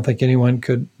 and I don't think anyone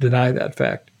could deny that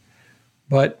fact.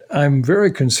 But I'm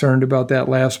very concerned about that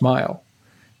last mile.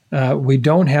 We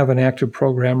don't have an active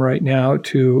program right now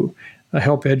to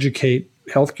help educate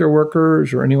healthcare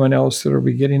workers or anyone else that will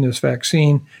be getting this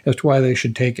vaccine as to why they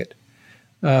should take it.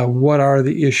 What are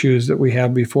the issues that we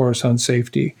have before us on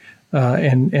safety,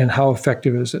 and how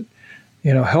effective is it?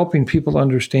 Helping people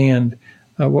understand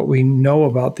what we know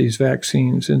about these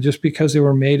vaccines. And just because they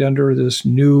were made under this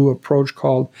new approach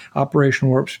called Operation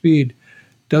Warp Speed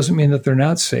doesn't mean that they're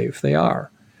not safe. They are.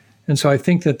 And so I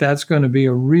think that that's going to be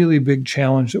a really big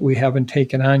challenge that we haven't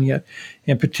taken on yet.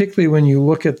 And particularly when you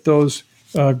look at those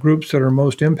groups that are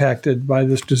most impacted by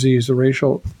this disease, the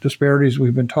racial disparities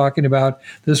we've been talking about,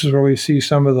 this is where we see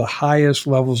some of the highest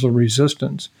levels of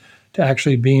resistance to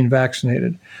actually being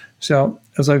vaccinated. So,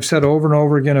 as I've said over and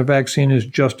over again, a vaccine is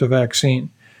just a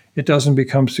vaccine. It doesn't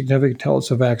become significant until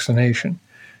it's a vaccination.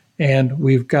 And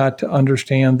we've got to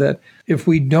understand that if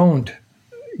we don't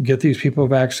get these people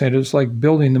vaccinated, it's like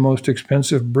building the most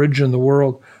expensive bridge in the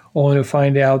world, only to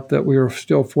find out that we are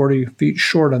still 40 feet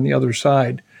short on the other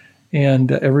side.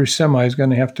 And every semi is going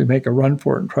to have to make a run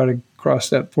for it and try to cross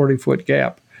that 40-foot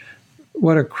gap.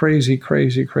 What a crazy,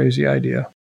 crazy, crazy idea.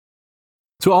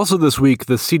 So also this week,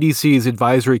 the CDC's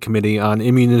Advisory Committee on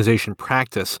Immunization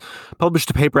Practice published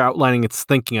a paper outlining its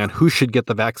thinking on who should get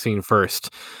the vaccine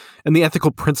first and the ethical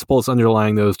principles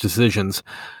underlying those decisions.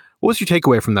 What was your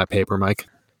takeaway from that paper, Mike?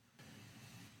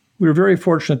 We were very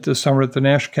fortunate this summer that the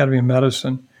National Academy of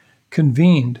Medicine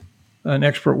convened an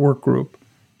expert work group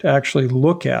to actually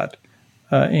look at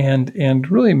and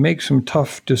really make some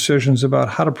tough decisions about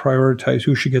how to prioritize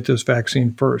who should get this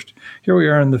vaccine first. Here we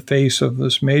are in the face of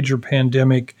this major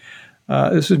pandemic.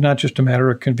 This is not just a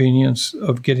matter of convenience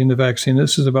of getting the vaccine.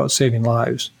 This is about saving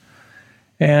lives.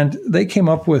 And they came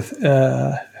up with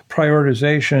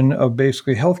prioritization of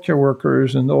basically healthcare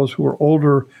workers and those who were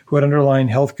older, who had underlying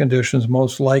health conditions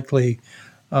most likely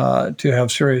to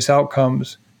have serious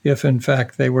outcomes if, in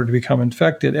fact, they were to become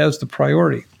infected as the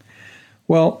priority.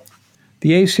 Well,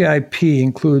 the ACIP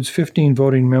includes 15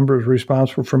 voting members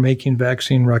responsible for making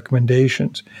vaccine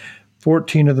recommendations.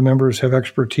 14 of the members have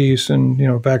expertise in,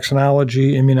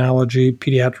 vaccinology, immunology,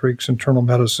 pediatrics, internal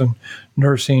medicine,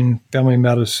 nursing, family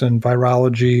medicine,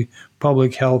 virology,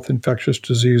 public health, infectious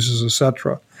diseases,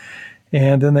 etc.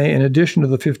 And then they, in addition to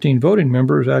the 15 voting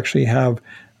members, actually have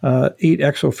 8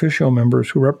 ex officio members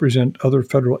who represent other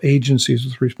federal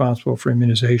agencies responsible for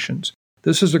immunizations.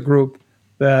 This is a group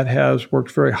that has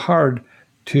worked very hard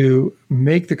to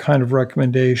make the kind of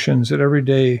recommendations that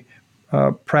everyday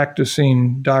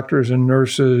practicing doctors and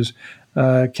nurses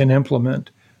can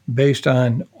implement based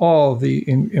on all the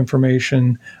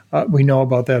information we know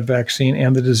about that vaccine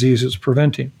and the disease it's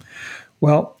preventing.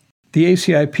 Well, the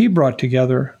ACIP brought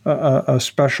together a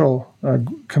special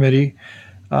committee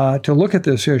to look at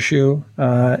this issue,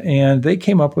 and they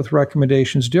came up with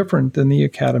recommendations different than the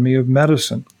Academy of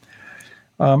Medicine.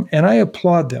 And I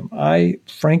applaud them. I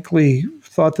frankly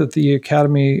thought that the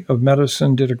Academy of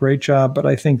Medicine did a great job, but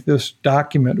I think this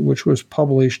document, which was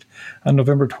published on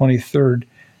November 23rd,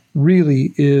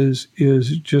 really is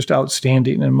just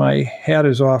outstanding. And my hat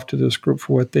is off to this group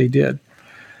for what they did.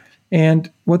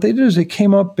 And what they did is they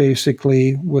came up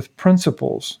basically with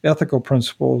principles, ethical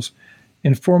principles,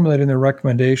 in formulating their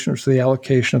recommendations for the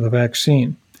allocation of the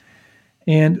vaccine.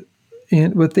 And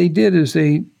what they did is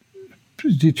they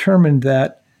determined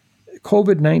that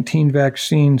COVID-19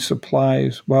 vaccine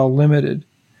supplies, while limited,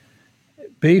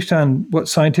 based on what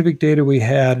scientific data we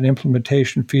had and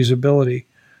implementation feasibility,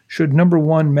 should, number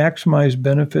one, maximize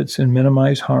benefits and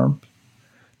minimize harm.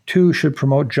 2, should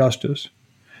promote justice.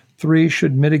 3,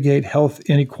 should mitigate health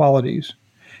inequalities.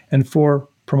 And 4,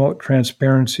 promote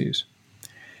transparencies.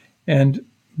 And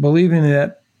believing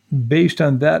that based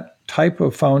on that type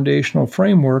of foundational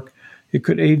framework, It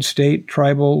could aid state,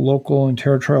 tribal, local, and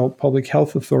territorial public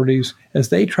health authorities as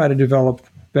they try to develop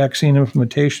vaccine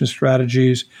implementation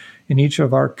strategies in each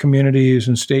of our communities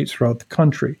and states throughout the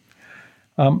country.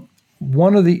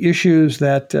 One of the issues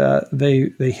that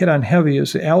they hit on heavy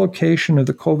is the allocation of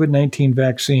the COVID-19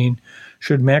 vaccine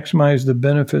should maximize the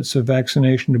benefits of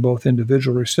vaccination to both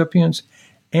individual recipients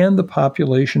and the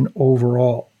population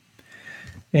overall.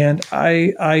 And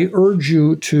I urge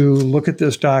you to look at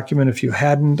this document. If you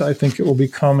hadn't, I think it will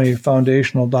become a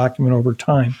foundational document over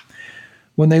time.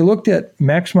 When they looked at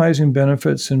maximizing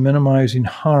benefits and minimizing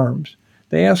harms,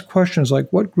 they asked questions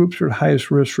like, what groups are at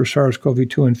highest risk for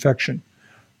SARS-CoV-2 infection,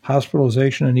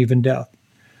 hospitalization, and even death?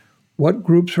 What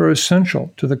groups are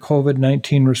essential to the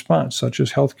COVID-19 response, such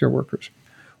as healthcare workers?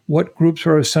 What groups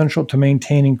are essential to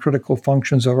maintaining critical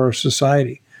functions of our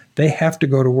society? They have to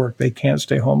go to work. They can't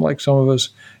stay home like some of us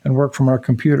and work from our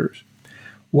computers.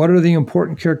 What are the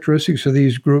important characteristics of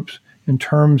these groups in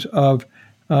terms of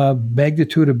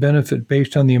magnitude of benefit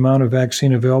based on the amount of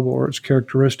vaccine available or its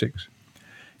characteristics?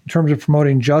 In terms of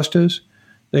promoting justice,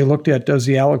 they looked at, does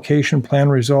the allocation plan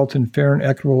result in fair and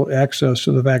equitable access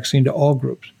to the vaccine to all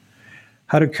groups?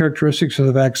 How do characteristics of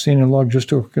the vaccine and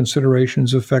logistical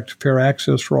considerations affect fair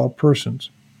access for all persons?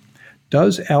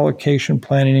 Does allocation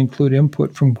planning include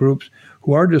input from groups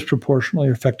who are disproportionately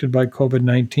affected by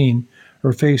COVID-19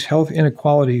 or face health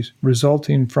inequalities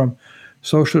resulting from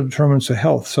social determinants of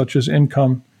health, such as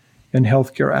income and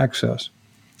healthcare access?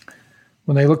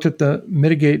 When they looked at the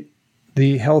mitigate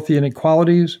the health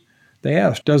inequalities, they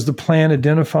asked, does the plan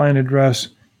identify and address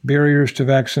barriers to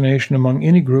vaccination among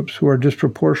any groups who are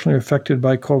disproportionately affected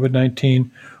by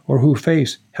COVID-19 or who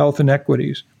face health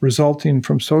inequities resulting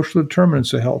from social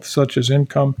determinants of health, such as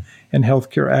income and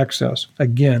healthcare access?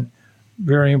 Again,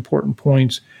 very important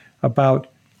points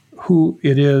about who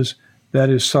it is that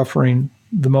is suffering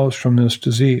the most from this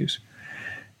disease.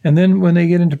 And then when they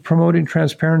get into promoting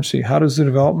transparency, how does the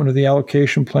development of the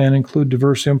allocation plan include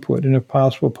diverse input and, if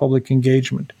possible, public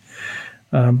engagement?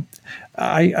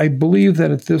 I believe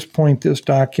that at this point, this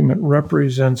document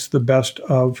represents the best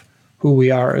of who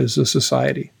we are as a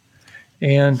society.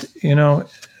 And,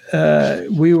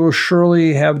 we will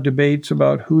surely have debates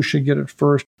about who should get it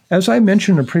first. As I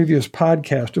mentioned in a previous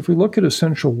podcast, if we look at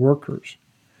essential workers,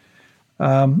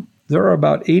 there are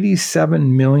about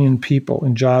 87 million people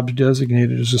in jobs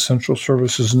designated as essential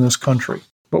services in this country.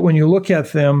 But when you look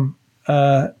at them,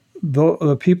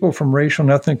 the people from racial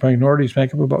and ethnic minorities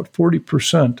make up about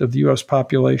 40% of the U.S.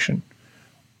 population.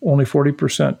 Only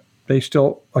 40%. They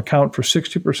still account for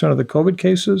 60% of the COVID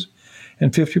cases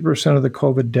and 50% of the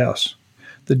COVID deaths.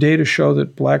 The data show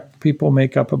that Black people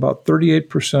make up about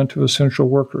 38% of essential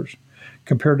workers,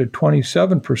 compared to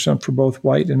 27% for both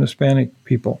white and Hispanic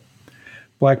people.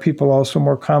 Black people also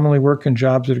more commonly work in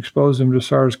jobs that expose them to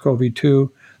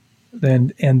SARS-CoV-2,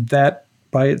 and that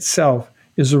by itself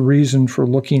is a reason for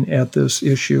looking at this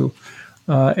issue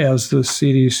as the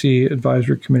CDC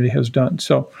Advisory Committee has done.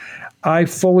 So I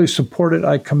fully support it.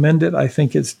 I commend it. I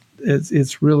think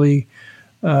it's really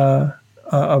a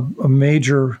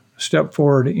major step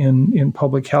forward in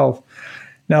public health.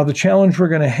 Now, the challenge we're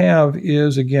going to have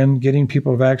is, again, getting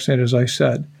people vaccinated, as I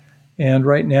said. And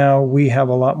right now, we have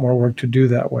a lot more work to do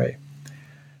that way.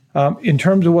 In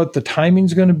terms of what the timing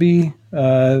is going to be,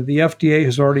 the FDA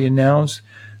has already announced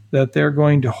that they're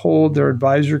going to hold their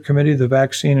advisory committee, the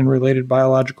Vaccine and Related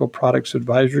Biological Products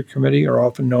Advisory Committee, or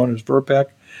often known as VRBPAC,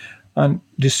 on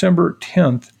December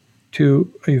 10th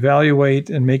to evaluate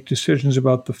and make decisions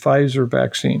about the Pfizer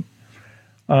vaccine.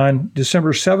 On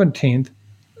December 17th,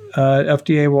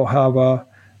 FDA will have a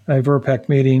VRBPAC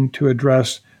meeting to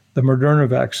address the Moderna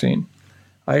vaccine.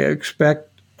 I expect,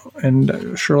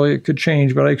 and surely it could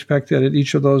change, but I expect that at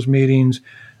each of those meetings,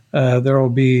 there will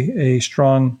be a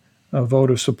strong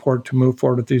vote of support to move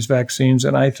forward with these vaccines.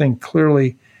 And I think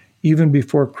clearly, even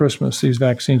before Christmas, these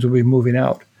vaccines will be moving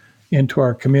out into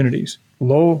our communities.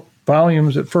 Low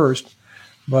volumes at first,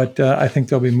 but I think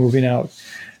they'll be moving out.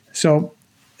 So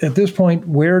at this point,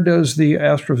 where does the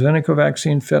AstraZeneca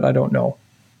vaccine fit? I don't know.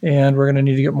 And we're going to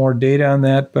need to get more data on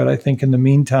that. But I think in the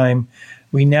meantime,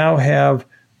 we now have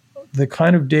the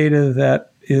kind of data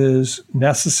that is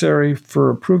necessary for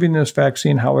approving this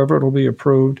vaccine, however it will be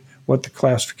approved, what the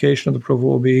classification of the approval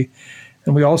will be.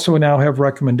 And we also now have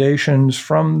recommendations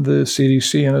from the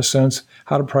CDC, in a sense,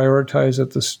 how to prioritize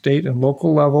at the state and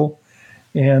local level.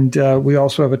 And we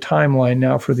also have a timeline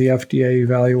now for the FDA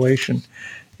evaluation.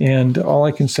 And all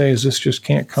I can say is this just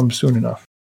can't come soon enough.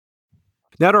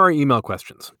 Now to our email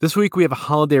questions. This week we have a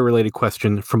holiday-related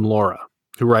question from Laura,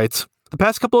 who writes, the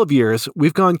past couple of years,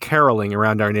 we've gone caroling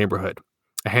around our neighborhood.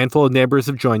 A handful of neighbors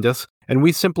have joined us, and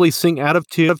we simply sing out of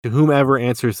tune to whomever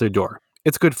answers their door.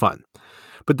 It's good fun.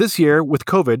 But this year, with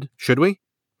COVID, should we?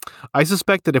 I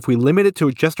suspect that if we limit it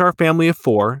to just our family of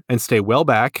 4 and stay well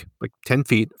back, like 10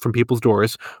 feet from people's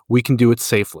doors, we can do it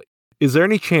safely. Is there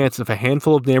any chance if a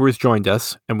handful of neighbors joined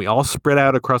us and we all spread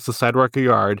out across the sidewalk or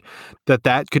yard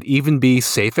that could even be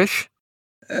safe-ish?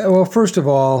 Well, first of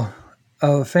all,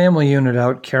 a family unit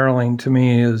out caroling to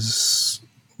me is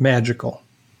magical.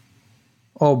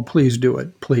 Oh, please do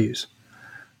it, please.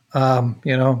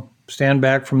 Stand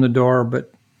back from the door,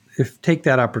 but take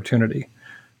that opportunity.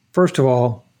 First of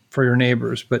all, for your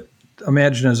neighbors, but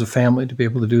imagine as a family to be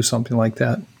able to do something like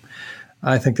that.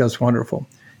 I think that's wonderful.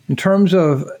 In terms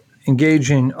of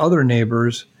engaging other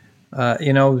neighbors,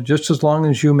 just as long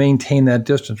as you maintain that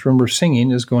distance. Remember,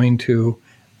 singing is going to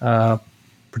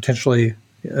potentially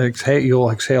you'll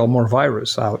exhale more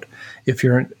virus out if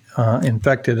you're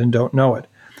infected and don't know it.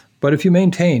 But if you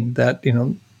maintain that,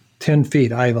 10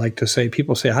 feet, I like to say,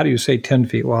 people say, how do you say 10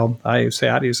 feet? Well, I say,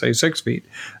 how do you say 6 feet?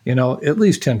 At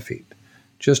least 10 feet,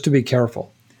 just to be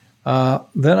careful.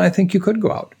 Then I think you could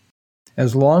go out.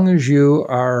 As long as you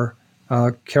are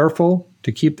careful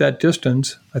to keep that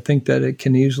distance, I think that it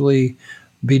can easily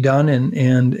be done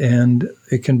and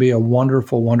it can be a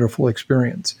wonderful, wonderful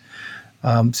experience.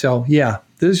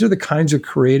 These are the kinds of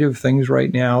creative things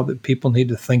right now that people need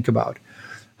to think about.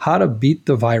 How to beat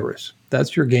the virus.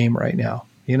 That's your game right now.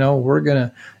 We're going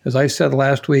to, as I said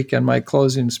last week in my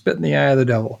closing, spit in the eye of the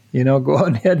devil. Go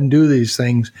ahead and do these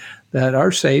things that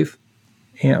are safe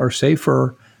or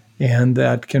safer and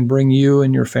that can bring you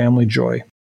and your family joy.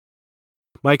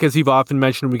 Mike, as you've often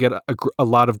mentioned, we get a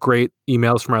lot of great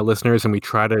emails from our listeners, and we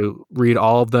try to read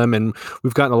all of them, and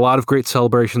we've gotten a lot of great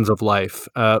celebrations of life.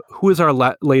 Who is our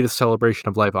latest celebration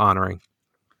of life honoring?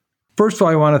 First of all,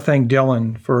 I want to thank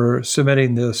Dylan for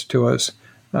submitting this to us.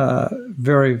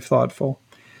 Very thoughtful.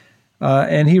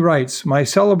 And he writes, my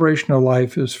celebration of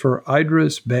life is for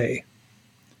Idris Bey,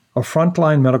 a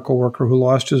frontline medical worker who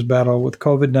lost his battle with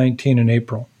COVID-19 in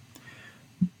April.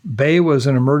 Bey was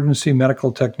an emergency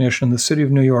medical technician in the city of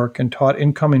New York and taught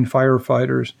incoming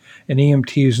firefighters and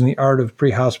EMTs in the art of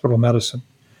pre-hospital medicine.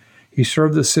 He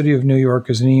served the city of New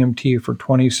York as an EMT for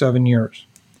 27 years.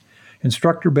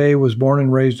 Instructor Bey was born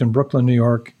and raised in Brooklyn, New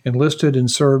York, enlisted and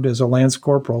served as a Lance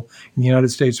Corporal in the United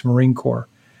States Marine Corps,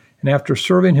 and after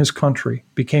serving his country,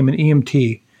 became an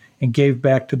EMT and gave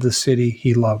back to the city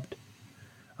he loved.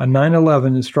 On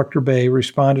 9/11, Instructor Bey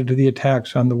responded to the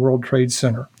attacks on the World Trade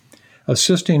Center,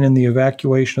 assisting in the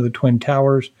evacuation of the Twin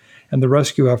Towers and the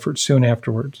rescue efforts soon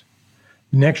afterwards.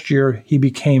 The next year, he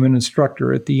became an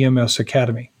instructor at the EMS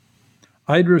Academy.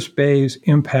 Idris Bey's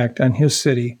impact on his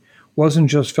city wasn't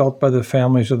just felt by the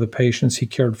families of the patients he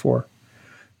cared for.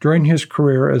 During his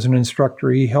career as an instructor,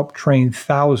 he helped train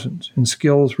thousands in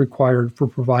skills required for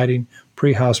providing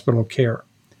pre-hospital care.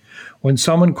 When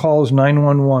someone calls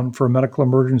 911 for a medical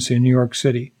emergency in New York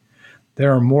City, they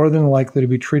are more than likely to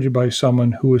be treated by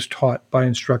someone who was taught by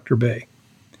Instructor Bey.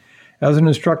 As an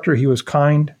instructor, he was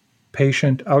kind,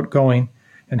 patient, outgoing,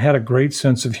 and had a great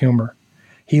sense of humor.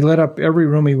 He lit up every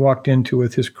room he walked into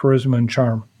with his charisma and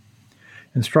charm.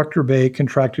 Instructor Bey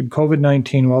contracted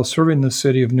COVID-19 while serving the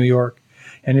city of New York,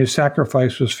 and his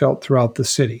sacrifice was felt throughout the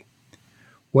city.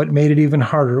 What made it even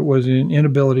harder was an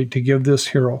inability to give this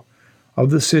hero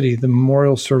of the city the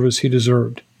memorial service he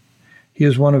deserved. He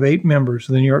is one of 8 members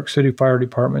of the New York City Fire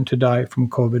Department to die from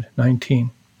COVID-19.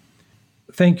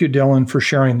 Thank you, Dylan, for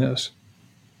sharing this.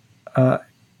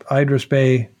 Idris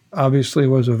Bey obviously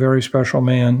was a very special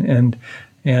man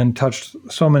and touched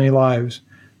so many lives.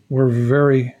 We're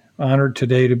very honored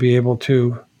today to be able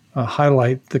to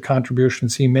highlight the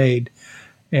contributions he made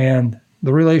and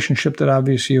the relationship that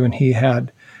obviously you and he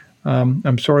had.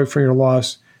 I'm sorry for your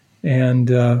loss,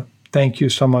 and thank you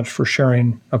so much for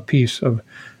sharing a piece of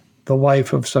the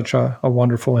life of such a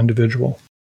wonderful individual.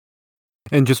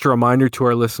 And just a reminder to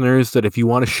our listeners that if you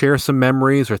want to share some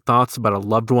memories or thoughts about a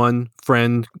loved one,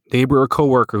 friend, neighbor, or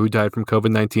coworker who died from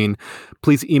COVID-19,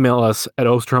 please email us at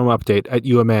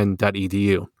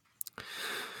osterholmupdate@umn.edu.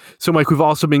 So, Mike, we've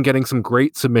also been getting some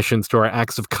great submissions to our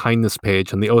Acts of Kindness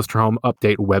page on the Osterholm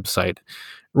Update website.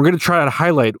 We're going to try to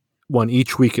highlight one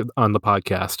each week on the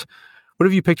podcast. What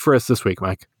have you picked for us this week,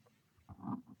 Mike?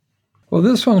 Well,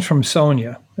 this one's from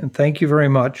Sonia, and thank you very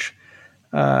much.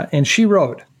 And she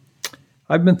wrote,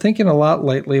 I've been thinking a lot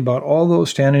lately about all those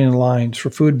standing in lines for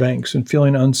food banks and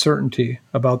feeling uncertainty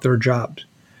about their jobs.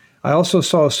 I also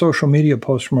saw a social media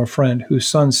post from a friend whose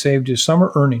son saved his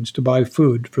summer earnings to buy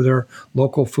food for their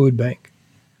local food bank.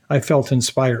 I felt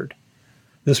inspired.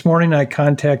 This morning, I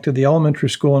contacted the elementary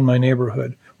school in my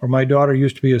neighborhood, where my daughter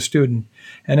used to be a student,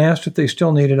 and asked if they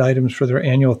still needed items for their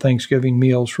annual Thanksgiving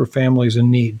meals for families in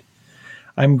need.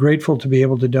 I'm grateful to be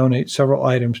able to donate several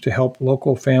items to help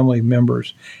local family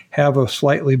members have a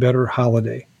slightly better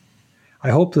holiday. I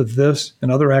hope that this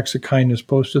and other acts of kindness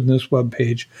posted in this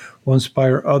webpage will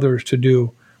inspire others to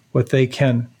do what they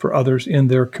can for others in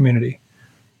their community.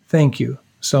 Thank you,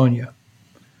 Sonia.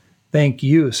 Thank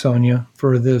you, Sonia,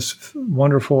 for this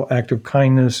wonderful act of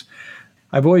kindness.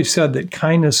 I've always said that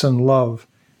kindness and love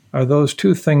are those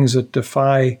two things that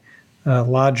defy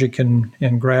logic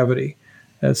and gravity.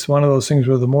 It's one of those things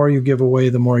where the more you give away,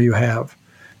 the more you have.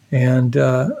 And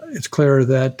it's clear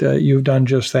that you've done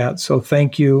just that. So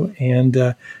thank you.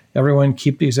 And everyone,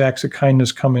 keep these acts of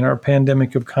kindness coming. Our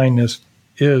pandemic of kindness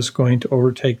is going to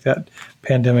overtake that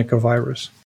pandemic of virus.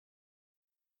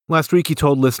 Last week, you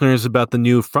told listeners about the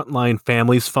new Frontline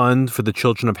Families Fund for the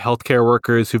children of healthcare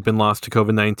workers who've been lost to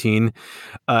COVID-19.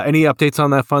 Any updates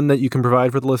on that fund that you can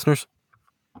provide for the listeners?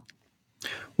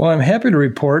 Well, I'm happy to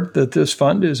report that this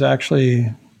fund is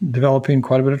actually developing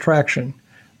quite a bit of traction.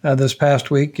 This past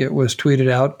week, it was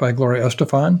tweeted out by Gloria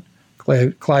Estefan,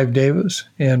 Clive Davis,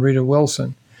 and Rita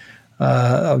Wilson,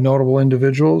 of notable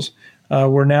individuals.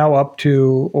 We're now up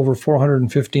to over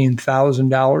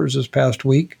 $415,000 this past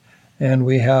week. And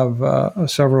we have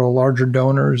several larger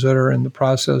donors that are in the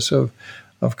process of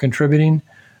contributing.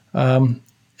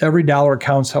 Every dollar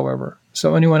counts, however.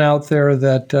 So anyone out there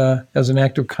that, as an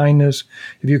act of kindness,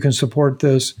 if you can support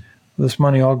this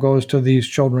money all goes to these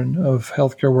children of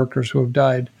healthcare workers who have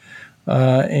died.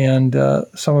 And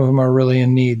some of them are really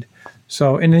in need.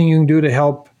 So anything you can do to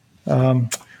help,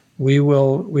 we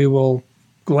will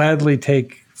gladly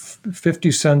take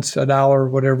 50 cents, a dollar,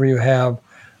 whatever you have.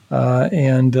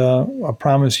 And I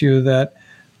promise you that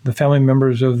the family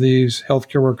members of these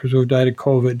healthcare workers who have died of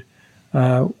COVID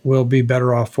will be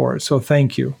better off for it. So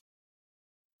thank you.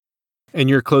 And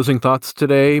your closing thoughts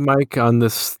today, Mike, on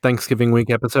this Thanksgiving week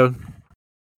episode?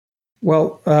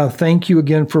 Well, thank you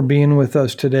again for being with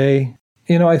us today.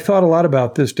 I thought a lot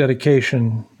about this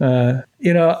dedication.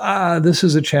 This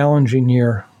is a challenging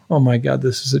year. Oh my God,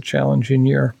 this is a challenging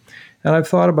year. And I've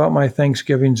thought about my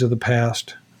Thanksgivings of the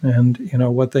past and,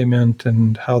 what they meant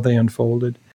and how they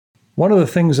unfolded. One of the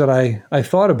things that I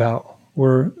thought about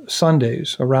were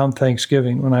Sundays around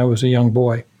Thanksgiving when I was a young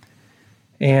boy.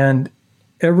 And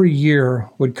every year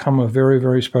would come a very,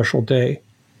 very special day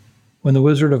when The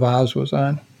Wizard of Oz was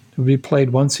on. It would be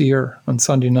played once a year on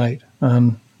Sunday night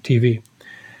on TV.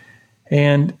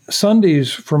 And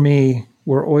Sundays, for me,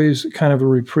 were always kind of a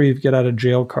reprieve, get out of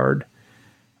jail card.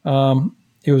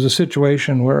 It was a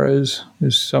situation where, as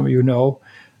some of you know,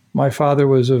 my father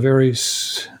was a very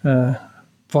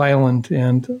violent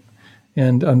and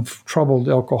untroubled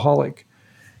alcoholic.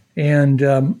 And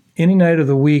any night of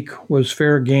the week was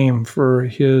fair game for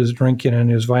his drinking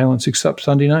and his violence, except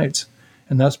Sunday nights.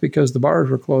 And that's because the bars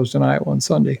were closed in Iowa on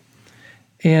Sunday.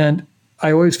 And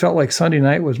I always felt like Sunday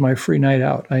night was my free night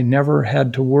out. I never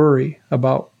had to worry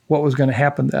about what was going to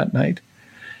happen that night.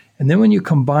 And then when you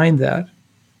combine that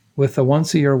with the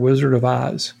once-a-year Wizard of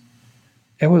Oz,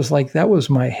 it was like that was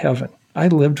my heaven. I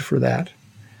lived for that.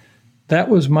 That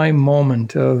was my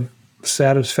moment of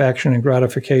satisfaction and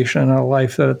gratification in a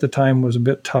life that at the time was a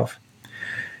bit tough.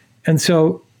 And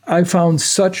so I found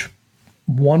such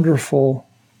wonderful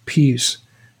peace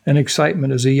and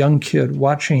excitement as a young kid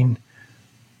watching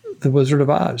The Wizard of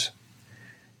Oz.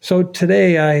 So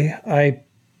today I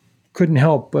couldn't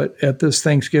help but at this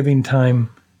Thanksgiving time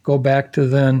go back to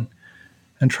then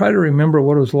and try to remember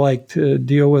what it was like to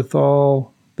deal with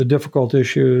all the difficult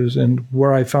issues and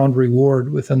where I found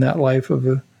reward within that life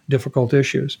of difficult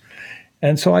issues.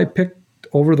 And so I picked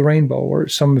Over the Rainbow, or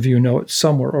some of you know it,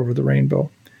 Somewhere Over the Rainbow.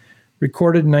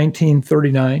 Recorded in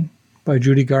 1939 by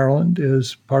Judy Garland,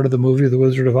 is part of the movie The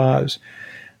Wizard of Oz.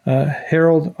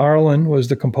 Harold Arlen was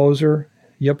the composer.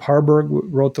 Yip Harburg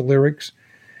wrote the lyrics.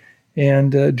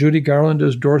 And Judy Garland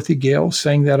as Dorothy Gale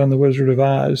sang that on The Wizard of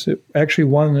Oz. It actually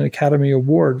won an Academy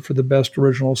Award for the Best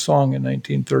Original Song in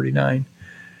 1939.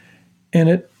 And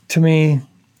it, to me,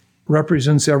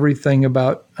 represents everything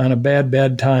about on a bad,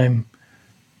 bad time,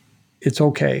 it's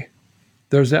okay.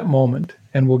 There's that moment,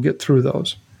 and we'll get through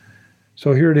those.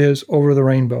 So here it is, Over the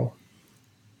Rainbow.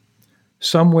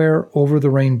 Somewhere over the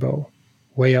rainbow,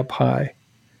 way up high,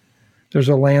 there's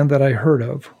a land that I heard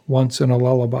of once in a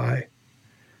lullaby.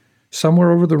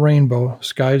 Somewhere over the rainbow,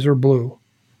 skies are blue,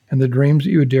 and the dreams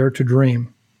that you dare to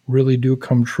dream really do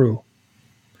come true.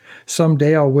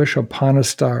 Someday I'll wish upon a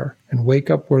star and wake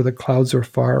up where the clouds are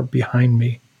far behind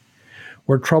me,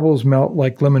 where troubles melt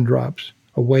like lemon drops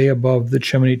away above the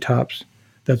chimney tops,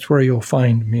 that's where you'll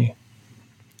find me.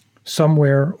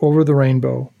 Somewhere over the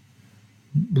rainbow,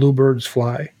 bluebirds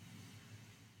fly.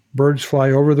 Birds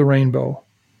fly over the rainbow.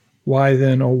 Why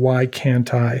then, oh, why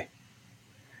can't I?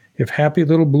 If happy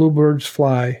little bluebirds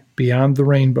fly beyond the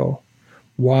rainbow,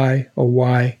 why, oh,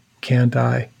 why can't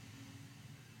I?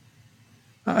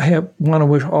 I want to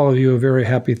wish all of you a very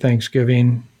happy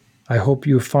Thanksgiving. I hope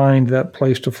you find that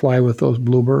place to fly with those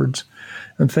bluebirds.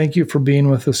 And thank you for being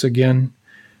with us again.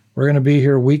 We're going to be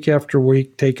here week after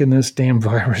week taking this damn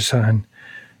virus on.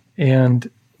 And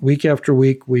week after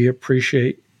week, we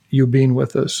appreciate you being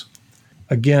with us.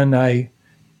 Again, I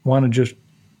want to just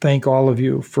thank all of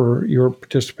you for your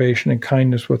participation and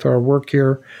kindness with our work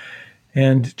here.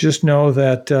 And just know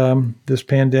that this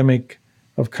pandemic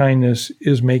of kindness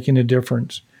is making a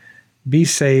difference. Be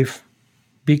safe,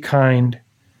 be kind,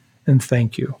 and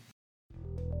thank you.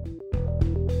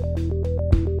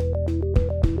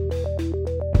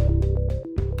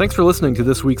 Thanks for listening to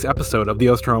this week's episode of the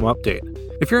Osterholm Update.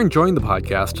 If you're enjoying the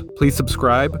podcast, please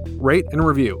subscribe, rate, and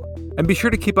review. And be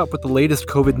sure to keep up with the latest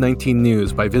COVID-19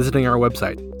 news by visiting our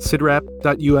website,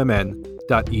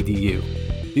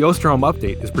 cidrap.umn.edu. The Osterholm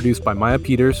Update is produced by Maya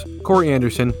Peters, Corey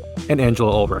Anderson, and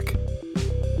Angela Ulrich.